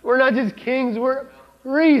 We're not just kings, we're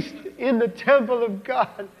priests in the temple of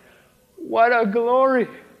God. What a glory.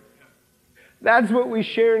 That's what we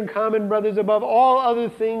share in common, brothers, above all other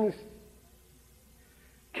things.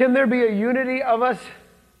 Can there be a unity of us?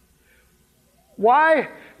 Why?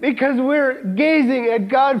 Because we're gazing at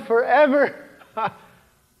God forever.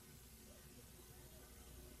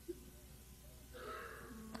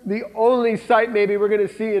 The only sight maybe we're going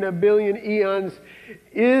to see in a billion eons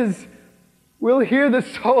is we'll hear the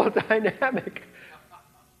soul dynamic.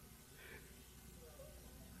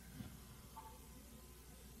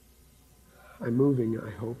 I'm moving, I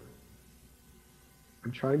hope.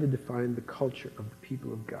 I'm trying to define the culture of the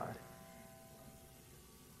people of God.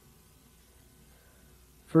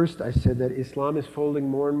 First, I said that Islam is folding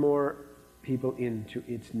more and more people into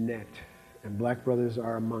its net, and black brothers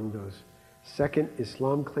are among those. Second,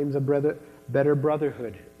 Islam claims a better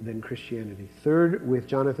brotherhood than Christianity. Third, with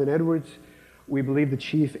Jonathan Edwards, we believe the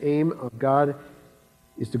chief aim of God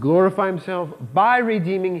is to glorify Himself by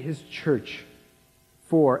redeeming His church.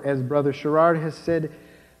 For, as Brother Sherrard has said,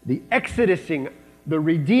 the exodusing, the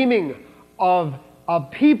redeeming of a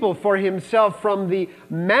people for Himself from the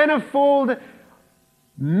manifold,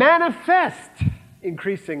 manifest,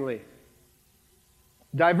 increasingly,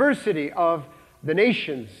 diversity of the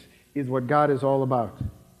nations is what God is all about.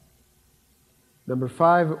 Number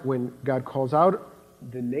 5, when God calls out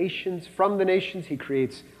the nations, from the nations, He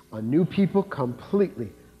creates a new people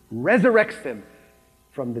completely, resurrects them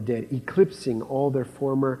from the dead, eclipsing all their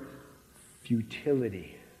former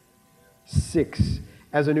futility. 6,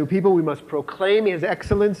 as a new people, we must proclaim His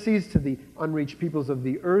excellencies to the unreached peoples of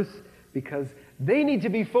the earth because they need to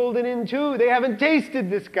be folded in too. They haven't tasted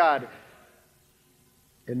this God.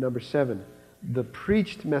 And number 7, the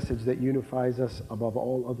preached message that unifies us above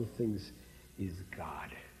all other things is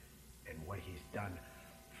God and what He's done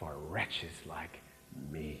for wretches like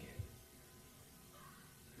me.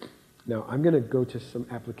 Now, I'm going to go to some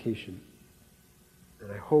application,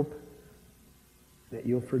 and I hope that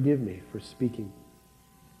you'll forgive me for speaking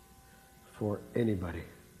for anybody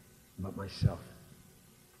but myself.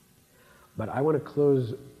 But I want to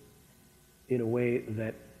close in a way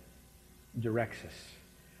that directs us.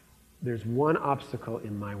 There's one obstacle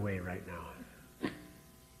in my way right now,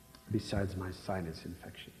 besides my sinus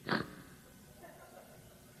infection.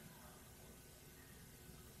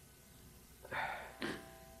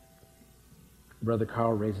 Brother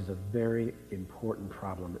Carl raises a very important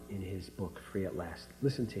problem in his book, Free at Last.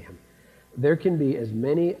 Listen to him. There can be as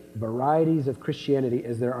many varieties of Christianity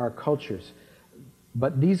as there are cultures,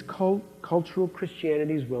 but these cultural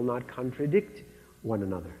Christianities will not contradict one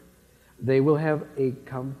another. They will have a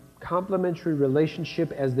complementary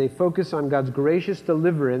relationship as they focus on God's gracious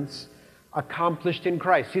deliverance accomplished in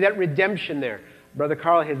Christ. See that redemption there? Brother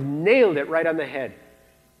Carl has nailed it right on the head.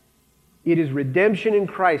 It is redemption in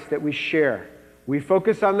Christ that we share We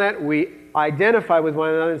focus on that. We identify with one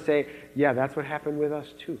another and say, yeah, that's what happened with us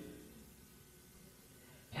too.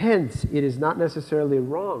 Hence, it is not necessarily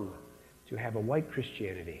wrong to have a white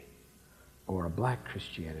Christianity or a black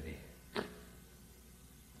Christianity.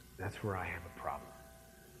 That's where I have a problem.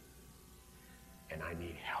 And I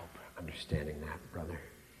need help understanding that, brother.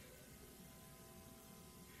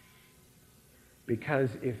 Because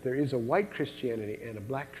if there is a white Christianity and a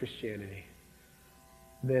black Christianity,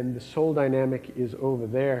 then the soul dynamic is over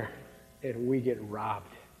there and we get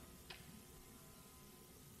robbed.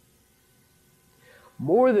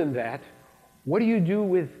 More than that, what do you do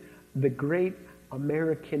with the great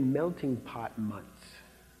American melting pot mutts?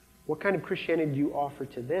 What kind of Christianity do you offer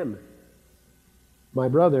to them? My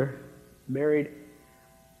brother married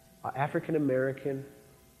an African American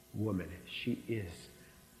woman. She is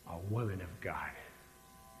a woman of God.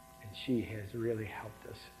 And she has really helped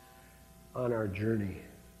us on our journey.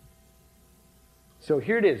 So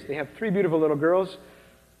here it is. They have 3 beautiful little girls.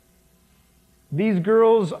 These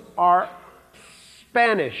girls are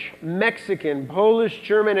Spanish, Mexican, Polish,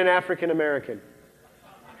 German, and African American.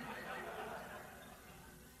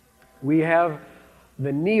 We have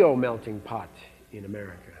the neo-melting pot in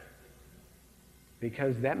America.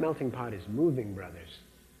 Because that melting pot is moving, brothers.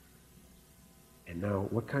 And now,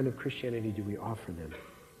 what kind of Christianity do we offer them?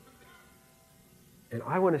 And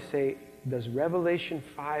I want to say, does Revelation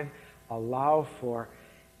 5 allow for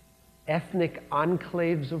ethnic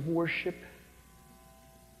enclaves of worship?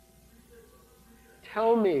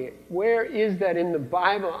 Tell me, where is that in the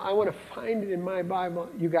Bible? I want to find it in my Bible.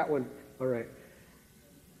 You got one? All right.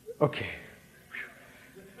 Okay.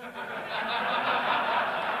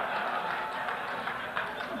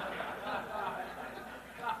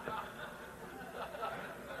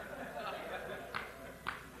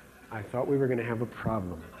 I thought we were going to have a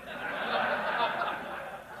problem.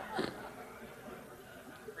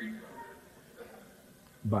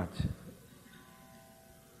 But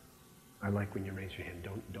I like when you raise your hand.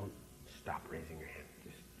 Don't stop raising your hand.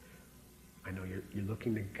 Just, I know you're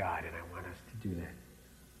looking to God, and I want us to do that.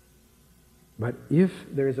 But if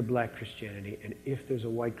there is a black Christianity and if there's a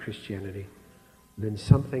white Christianity, then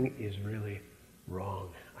something is really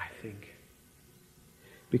wrong, I think.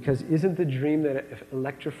 Because isn't the dream that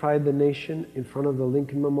electrified the nation in front of the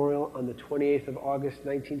Lincoln Memorial on the 28th of August,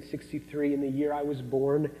 1963, in the year I was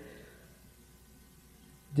born?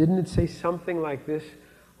 Didn't it say something like this?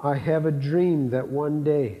 I have a dream that one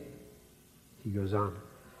day, he goes on,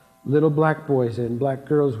 little black boys and black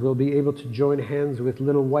girls will be able to join hands with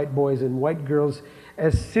little white boys and white girls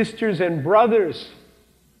as sisters and brothers.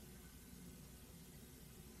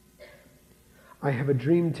 I have a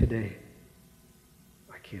dream today.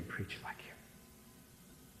 I can't preach like him.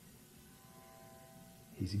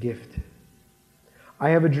 He's a gift. I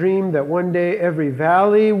have a dream that one day every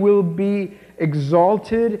valley will be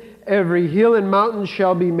exalted, every hill and mountain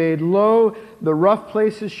shall be made low, the rough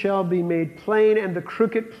places shall be made plain, and the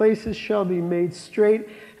crooked places shall be made straight,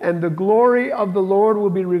 and the glory of the Lord will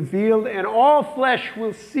be revealed, and all flesh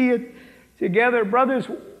will see it together. Brothers,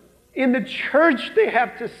 in the church they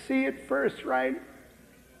have to see it first, right?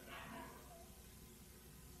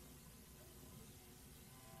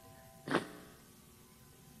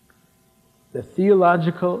 The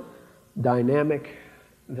theological dynamic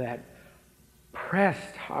that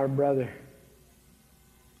pressed our brother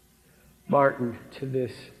Martin to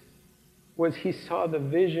this was he saw the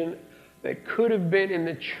vision that could have been in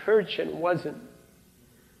the church and wasn't.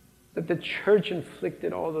 That the church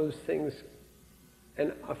inflicted all those things.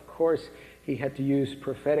 And of course, he had to use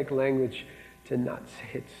prophetic language to not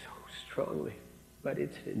say it so strongly. But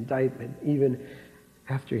it's an indictment even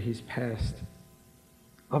after he's passed.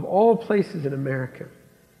 Of all places in America.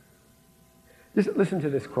 Just listen to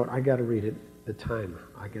this quote. I got to read it. The time.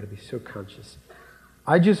 I got to be so conscious.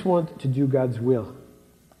 I just want to do God's will.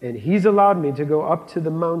 And He's allowed me to go up to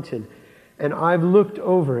the mountain. And I've looked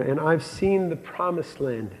over and I've seen the promised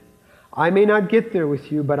land. I may not get there with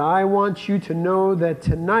you, but I want you to know that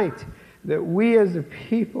tonight that we as a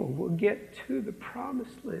people will get to the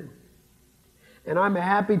promised land. And I'm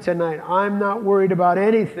happy tonight. I'm not worried about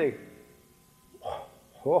anything.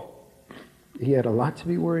 Oh, he had a lot to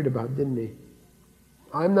be worried about, didn't he?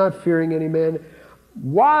 I'm not fearing any man.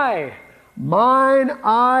 Why? Mine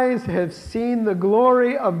eyes have seen the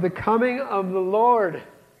glory of the coming of the Lord.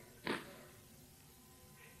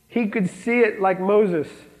 He could see it like Moses.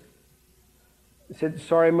 He said,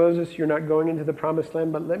 sorry, Moses, you're not going into the promised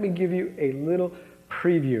land, but let me give you a little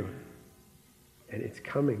preview. And it's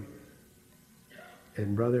coming.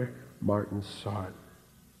 And Brother Martin saw it.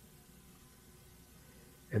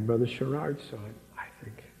 And Brother Sherrard saw it, I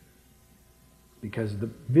think. Because the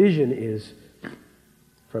vision is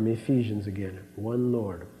from Ephesians again, one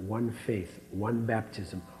Lord, one faith, one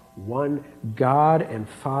baptism, one God and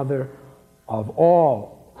Father of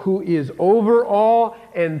all, who is over all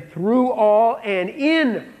and through all and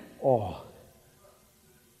in all.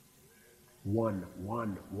 One.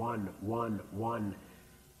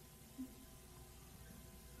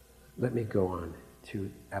 Let me go on to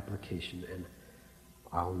application, and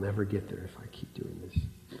I'll never get there if I keep doing this.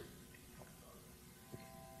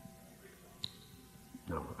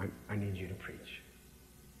 No, I need you to preach.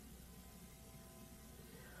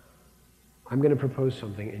 I'm going to propose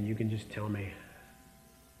something, and you can just tell me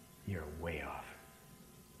you're way off.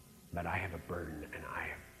 But I have a burden, and I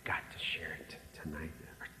have got to share it tonight,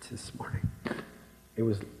 or this morning. It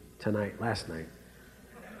was tonight, last night.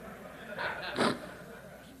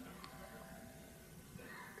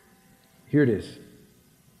 Here it is.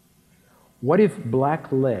 What if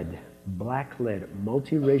black-led,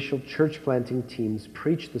 multiracial church planting teams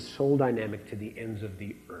preach the soul dynamic to the ends of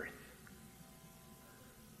the earth?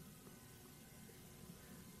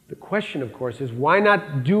 The question, of course, is why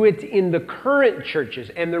not do it in the current churches?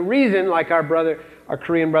 And the reason, like our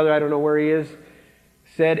Korean brother, I don't know where he is,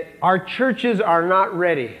 said, our churches are not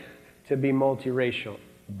ready to be multiracial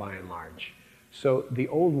by and large. So the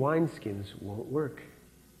old wineskins won't work.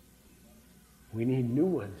 We need new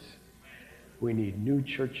ones. We need new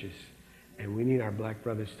churches. And we need our black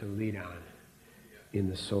brothers to lead on in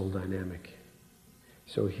the soul dynamic.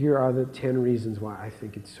 So here are the 10 reasons why I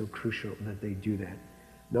think it's so crucial that they do that.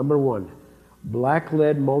 Number one,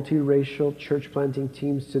 black-led multiracial church planting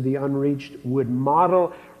teams to the unreached would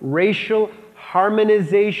model racial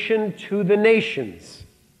harmonization to the nations.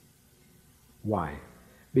 Why?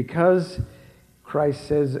 Because Christ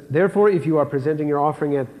says, therefore, if you are presenting your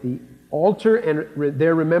offering at the altar and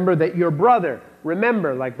there remember that your brother,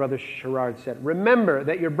 remember, like Brother Sherrard said, remember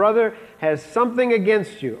that your brother has something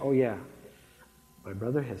against you. Oh yeah, my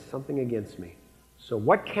brother has something against me. So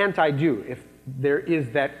what can't I do if there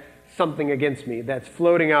is that something against me that's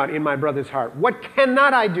floating out in my brother's heart? What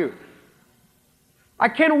cannot I do? I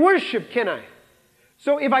can't worship, can I?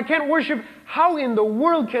 So if I can't worship, how in the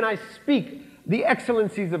world can I speak the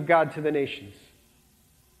excellencies of God to the nations?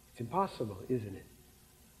 It's impossible, isn't it?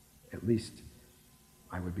 At least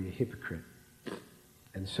I would be a hypocrite.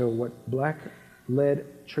 And so what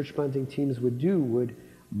black-led church planting teams would do would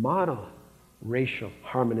model racial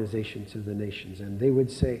harmonization to the nations. And they would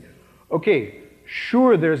say, okay,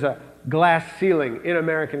 sure, there's a glass ceiling in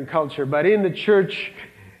American culture, but in the church,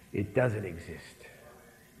 it doesn't exist.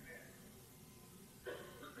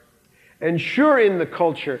 And sure, in the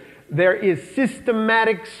culture, there is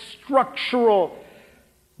systematic, structural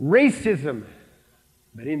racism,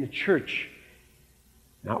 but in the church,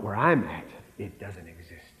 not where I'm at, it doesn't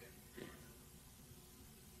exist.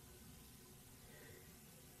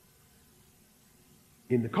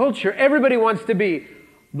 In the culture, everybody wants to be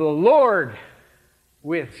the Lord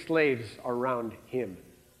with slaves around him.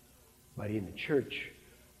 But in the church,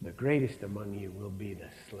 the greatest among you will be the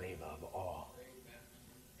slave of all.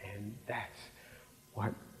 And that's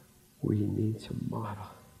what we need to model.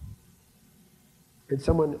 And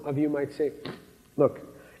someone of you might say, look,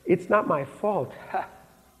 it's not my fault.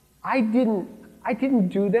 I didn't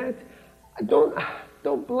do that.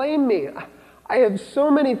 Don't blame me. I have so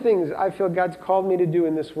many things I feel God's called me to do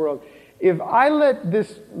in this world. If I let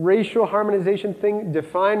this racial harmonization thing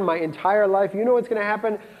define my entire life, you know what's going to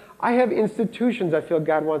happen? I have institutions I feel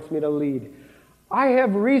God wants me to lead. I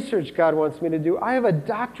have research God wants me to do. I have a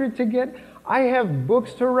doctorate to get. I have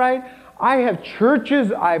books to write. I have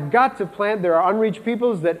churches I've got to plant. There are unreached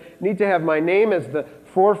peoples that need to have my name as the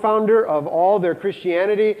forefounder of all their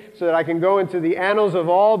Christianity so that I can go into the annals of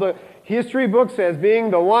all the history books as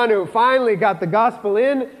being the one who finally got the gospel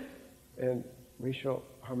in. And racial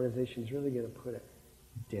harmonization is really going to put a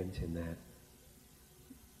dent in that.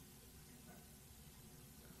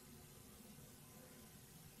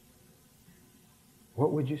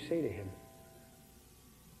 What would you say to him?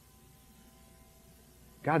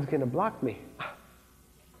 God's going to block me.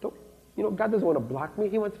 God doesn't want to block me.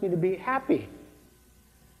 He wants me to be happy.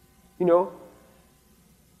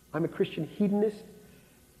 I'm a Christian hedonist.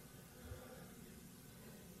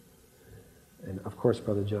 And of course,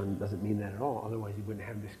 Brother John doesn't mean that at all. Otherwise, he wouldn't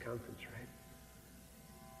have this conference, right?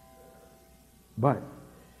 But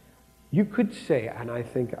you could say, and I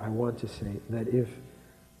think I want to say, that if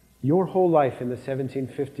your whole life in the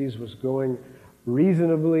 1750s was going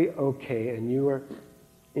reasonably okay, and you were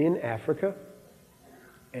in Africa,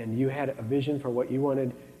 and you had a vision for what you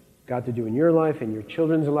wanted God to do in your life and your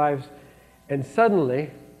children's lives, and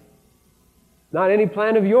suddenly, not any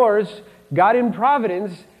plan of yours, God in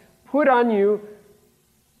providence put on you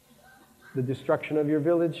the destruction of your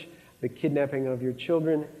village, the kidnapping of your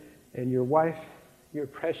children, and your wife, your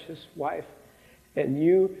precious wife, and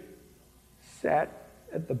you sat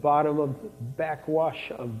at the bottom of the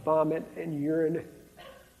backwash of vomit and urine,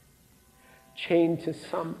 chained to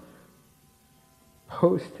some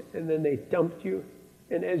post, and then they dumped you.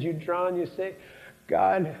 And as you drown, you say,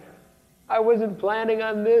 God, I wasn't planning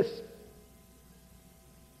on this.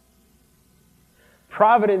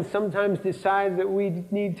 Providence sometimes decides that we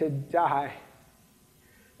need to die.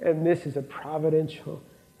 And this is a providential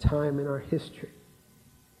time in our history.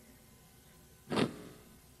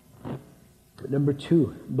 Number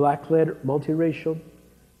 2, black-led, multiracial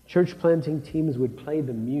church planting teams would play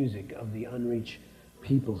the music of the unreached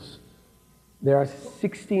peoples. There are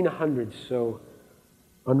 1,600 so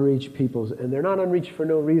unreached peoples, and they're not unreached for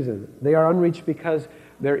no reason. They are unreached because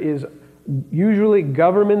there is usually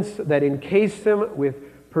governments that encase them with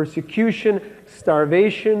persecution,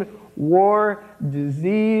 starvation, war,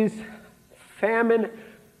 disease, famine,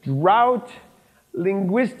 drought,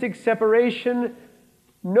 linguistic separation,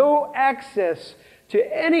 no access to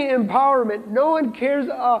any empowerment. No one cares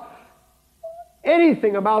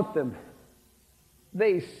anything about them.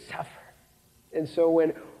 They suffer. And so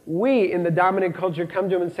when we in the dominant culture come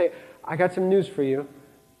to them and say, I got some news for you,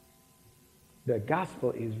 the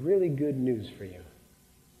gospel is really good news for you.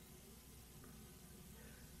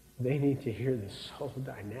 They need to hear the soul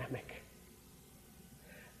dynamic.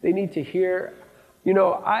 They need to hear,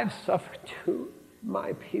 I've suffered too,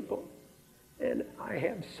 my people, and I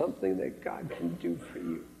have something that God can do for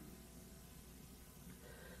you.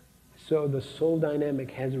 So the soul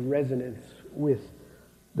dynamic has resonance with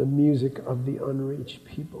the music of the unreached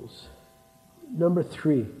peoples. Number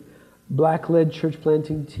 3, black-led church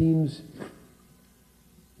planting teams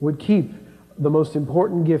would keep the most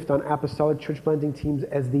important gift on apostolic church planting teams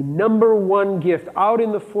as the number 1 gift out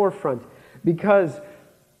in the forefront, because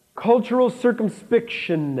cultural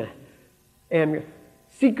circumspection and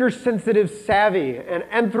seeker-sensitive savvy and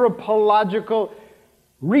anthropological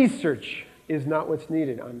research is not what's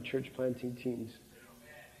needed on church planting teams.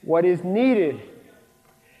 What is needed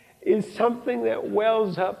is something that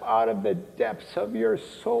wells up out of the depths of your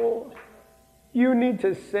soul. You need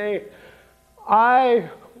to say,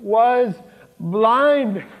 I was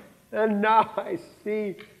blind and now I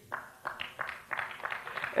see.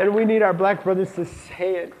 And we need our black brothers to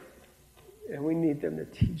say it. And we need them to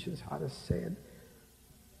teach us how to say it.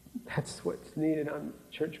 That's what's needed on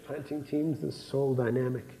church planting teams, the soul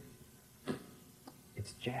dynamic.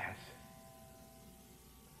 It's jazz.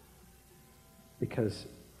 Because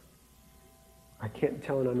I can't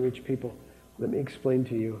tell an unreached people, let me explain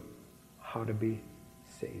to you how to be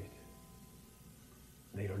saved.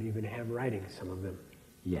 They don't even have writing, some of them,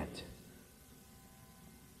 yet.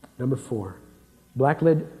 Number 4,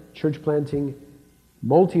 black-led church planting,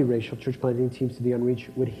 multiracial church planting teams to the unreached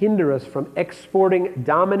would hinder us from exporting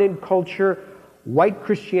dominant culture, white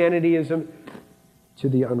Christianityism, to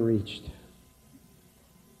the unreached,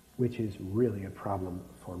 which is really a problem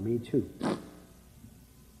for me too.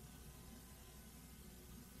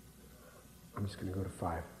 I'm just going to go to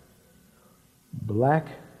 5. Black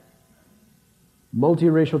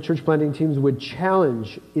multiracial church planting teams would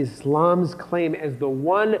challenge Islam's claim as the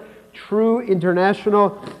one true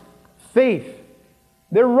international faith.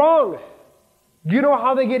 They're wrong. Do you know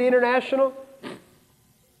how they get international?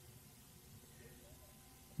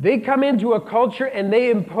 They come into a culture and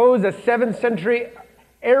they impose a 7th century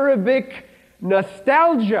Arabic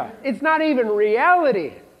nostalgia. It's not even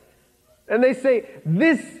reality. And they say,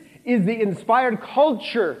 this is the inspired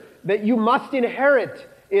culture that you must inherit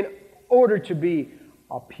in order to be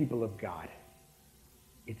a people of God.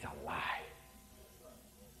 It's a lie.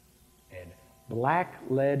 And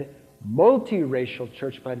black-led, multiracial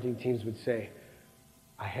church planting teams would say,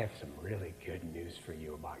 I have some really good news for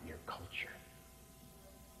you about your culture.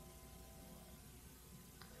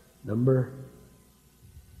 Number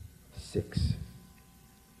 6.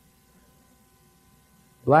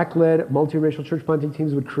 Black-led, multiracial church planting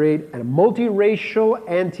teams would create a multiracial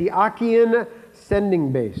Antiochian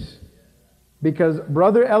sending base. Because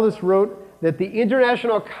Brother Ellis wrote that the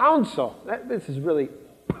International Council, this is really,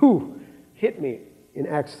 hit me in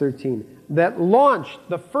Acts 13, that launched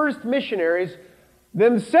the first missionaries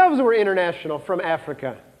themselves were international from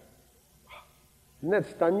Africa. Didn't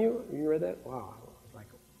that stun you? You read that? Wow. I was like,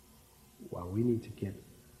 wow, we need to get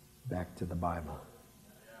back to the Bible.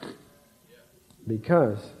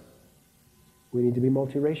 Because we need to be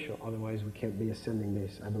multiracial, otherwise we can't be a sending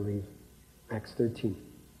base, I believe. Acts 13.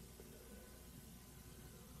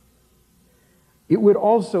 It would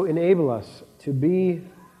also enable us to be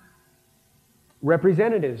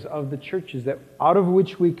representatives of the churches that out of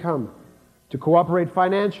which we come, to cooperate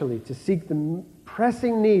financially, to seek the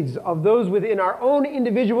pressing needs of those within our own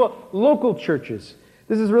individual local churches.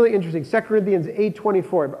 This is really interesting. 2 Corinthians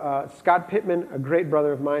 8:24. Scott Pittman, a great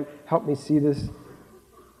brother of mine, helped me see this.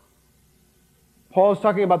 Paul is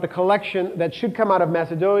talking about the collection that should come out of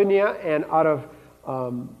Macedonia and out of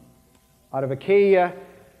Achaia.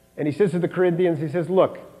 And he says to the Corinthians, he says,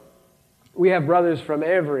 look, we have brothers from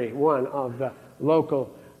every one of the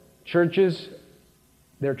local churches.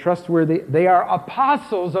 They're trustworthy. They are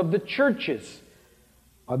apostles of the churches.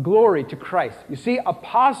 A glory to Christ. You see,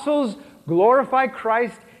 apostles glorify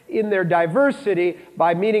Christ in their diversity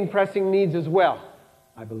by meeting pressing needs as well,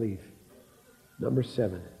 I believe. Number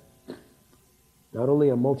 7. Not only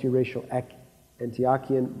a multiracial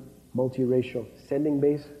Antiochian multiracial sending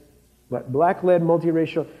base, but black-led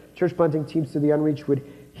multiracial church planting teams to the unreached would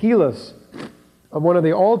heal us of one of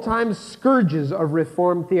the all-time scourges of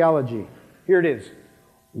Reformed theology. Here it is.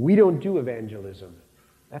 We don't do evangelism.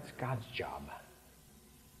 That's God's job.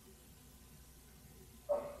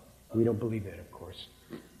 We don't believe that, of course.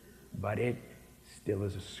 But it still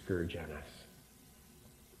is a scourge on us.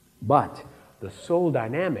 But the soul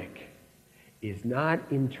dynamic is not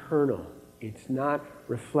internal. It's not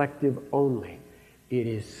reflective only. It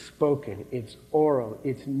is spoken. It's oral.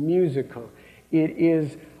 It's musical. It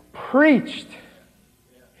is preached.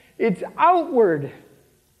 It's outward.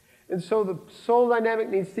 And so the soul dynamic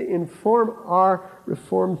needs to inform our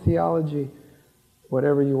Reformed theology,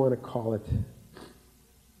 whatever you want to call it.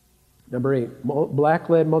 Number 8,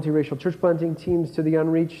 black-led multiracial church planting teams to the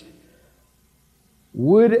unreached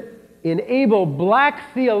would enable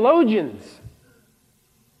black theologians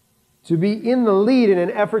to be in the lead in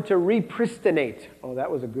an effort to repristinate. Oh, that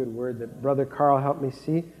was a good word that Brother Carl helped me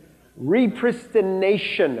see.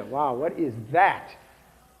 Repristination. Wow, what is that?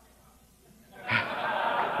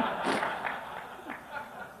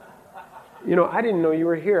 You know, I didn't know you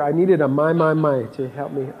were here. I needed a my to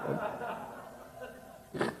help me.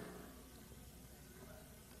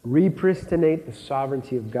 Repristinate the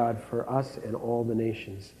sovereignty of God for us and all the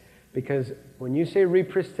nations. Because when you say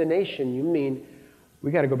repristination, you mean we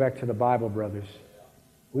got to go back to the Bible, brothers.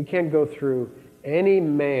 We can't go through any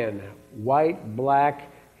man, white,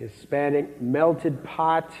 black, Hispanic, melted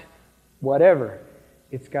pot, whatever.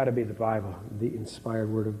 It's got to be the Bible, the inspired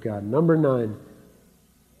Word of God. Number 9,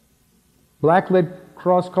 black-led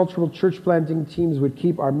cross-cultural church planting teams would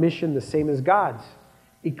keep our mission the same as God's,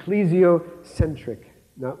 ecclesiocentric.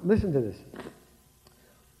 Now, listen to this.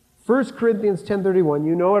 1 Corinthians 10:31,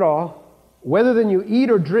 you know it all. Whether then you eat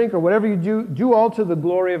or drink or whatever you do, do all to the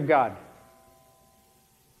glory of God.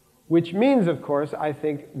 Which means, of course, I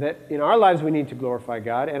think that in our lives we need to glorify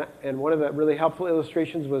God. And one of the really helpful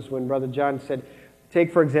illustrations was when Brother John said,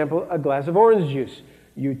 take, for example, a glass of orange juice.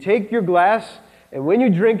 You take your glass, and when you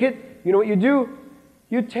drink it, you know what you do?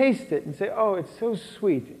 You taste it and say, oh, it's so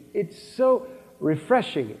sweet. It's so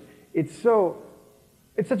refreshing. It's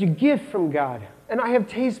such a gift from God. And I have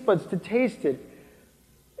taste buds to taste it.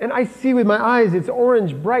 And I see with my eyes it's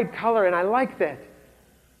orange, bright color, and I like that.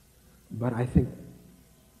 But I think,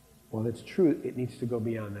 well, it's true, it needs to go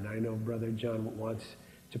beyond that. I know Brother John wants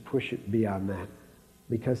to push it beyond that.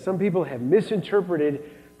 Because some people have misinterpreted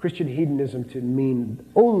Christian hedonism to mean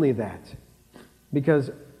only that. Because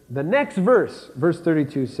the next verse, verse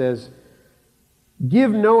 32 says, give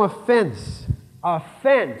no offense,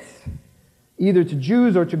 either to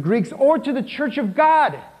Jews or to Greeks or to the church of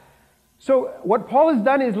God. So what Paul has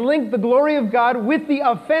done is link the glory of God with the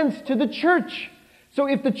offense to the church. So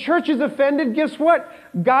if the church is offended, guess what?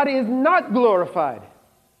 God is not glorified.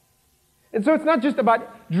 And so it's not just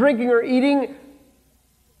about drinking or eating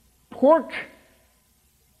pork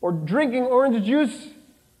or drinking orange juice.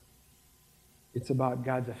 It's about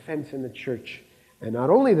God's offense in the church. And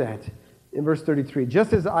not only that, in verse 33,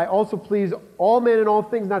 just as I also please all men in all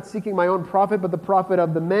things, not seeking my own profit, but the profit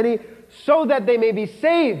of the many, so that they may be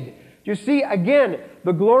saved. You see, again,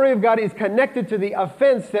 the glory of God is connected to the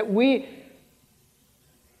offense that we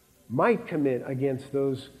might commit against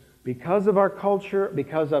those because of our culture,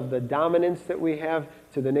 because of the dominance that we have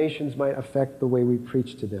to the nations might affect the way we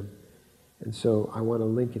preach to them. And so I want to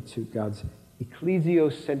link it to God's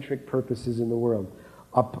ecclesiocentric purposes in the world.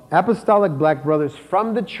 Apostolic black brothers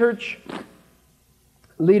from the church,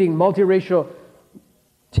 leading multiracial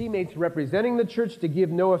teammates representing the church to give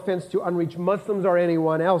no offense to unreached Muslims or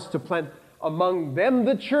anyone else, to plant among them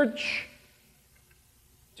the church,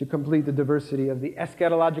 to complete the diversity of the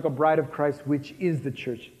eschatological bride of Christ, which is the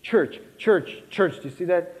church. Church. Do you see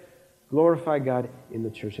that? Glorify God in the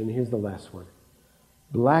church. And here's the last one.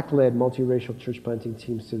 Black-led multiracial church planting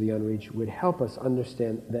teams to the unreached would help us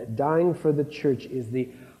understand that dying for the church is the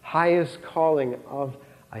highest calling of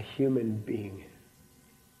a human being.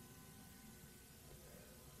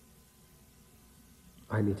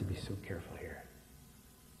 I need to be so careful here,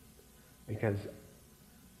 because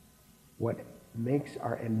what makes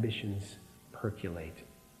our ambitions percolate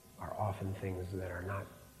are often things that are not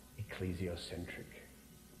ecclesiocentric.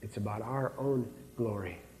 It's about our own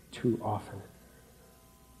glory too often.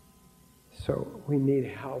 So we need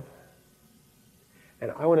help.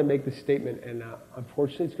 And I want to make this statement, and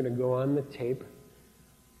unfortunately it's going to go on the tape,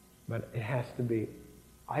 but it has to be.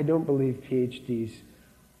 I don't believe PhDs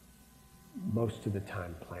most of the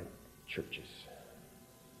time plant churches.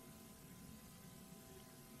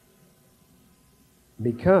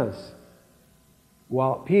 Because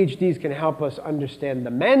while PhDs can help us understand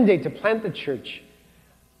the mandate to plant the church,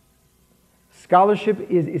 scholarship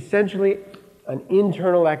is essentially an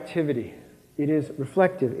internal activity. It is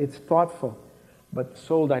reflective, it's thoughtful, but the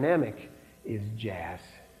soul dynamic is jazz.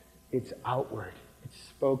 It's outward, it's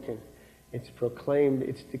spoken, it's proclaimed,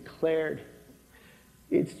 it's declared.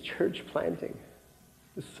 It's church planting,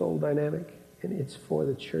 the soul dynamic, and it's for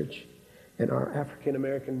the church. And our African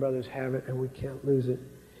American brothers have it, and we can't lose it.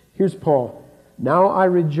 Here's Paul. Now I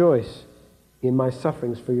rejoice in my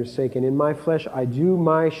sufferings for your sake, and in my flesh I do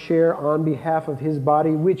my share on behalf of his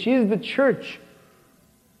body, which is the church,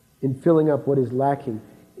 in filling up what is lacking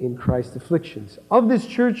in Christ's afflictions. Of this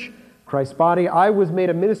church, Christ's body, I was made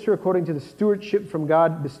a minister according to the stewardship from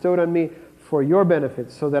God bestowed on me for your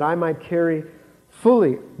benefit, so that I might carry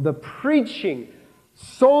fully the preaching,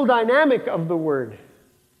 soul dynamic of the word.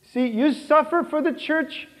 See, you suffer for the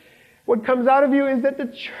church. What comes out of you is that the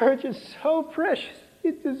church is so precious.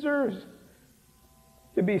 It deserves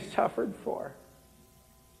to be suffered for.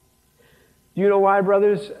 Do you know why,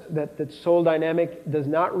 brothers, that soul dynamic does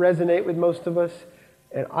not resonate with most of us?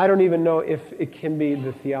 And I don't even know if it can be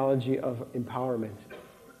the theology of empowerment.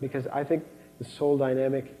 Because I think the soul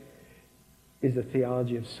dynamic is the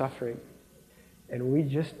theology of suffering. And we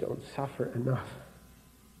just don't suffer enough.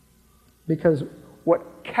 Because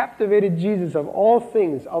what captivated Jesus of all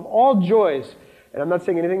things, of all joys, and I'm not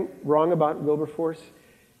saying anything wrong about Wilberforce,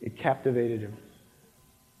 it captivated him.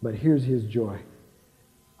 But here's his joy.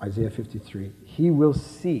 Isaiah 53. He will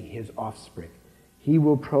see his offspring. He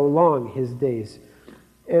will prolong his days.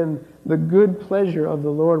 And the good pleasure of the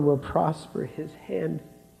Lord will prosper his hand.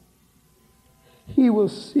 He will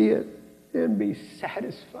see it and be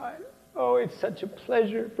satisfied. Oh, it's such a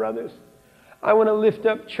pleasure, brothers. I want to lift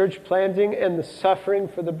up church planting and the suffering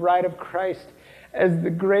for the bride of Christ as the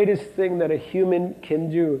greatest thing that a human can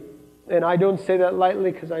do. And I don't say that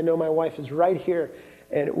lightly, because I know my wife is right here,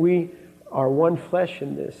 and we are one flesh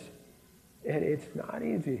in this. And it's not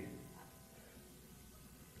easy.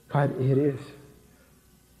 But it is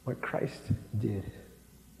what Christ did.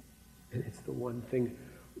 And it's the one thing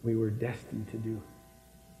we were destined to do.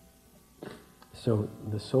 So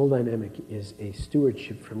the soul dynamic is a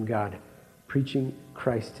stewardship from God, preaching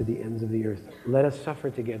Christ to the ends of the earth. Let us suffer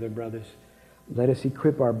together, brothers. Let us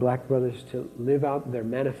equip our black brothers to live out their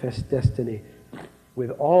manifest destiny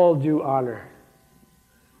with all due honor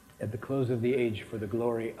at the close of the age for the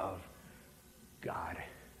glory of God.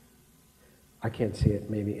 I can't say it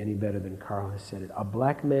maybe any better than Carl has said it. A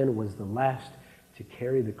black man was the last to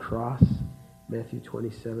carry the cross, Matthew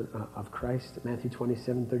 27, of Christ, Matthew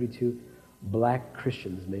 27:32. Black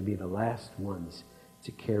Christians may be the last ones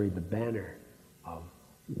to carry the banner of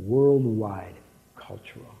worldwide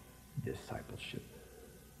cultural discipleship.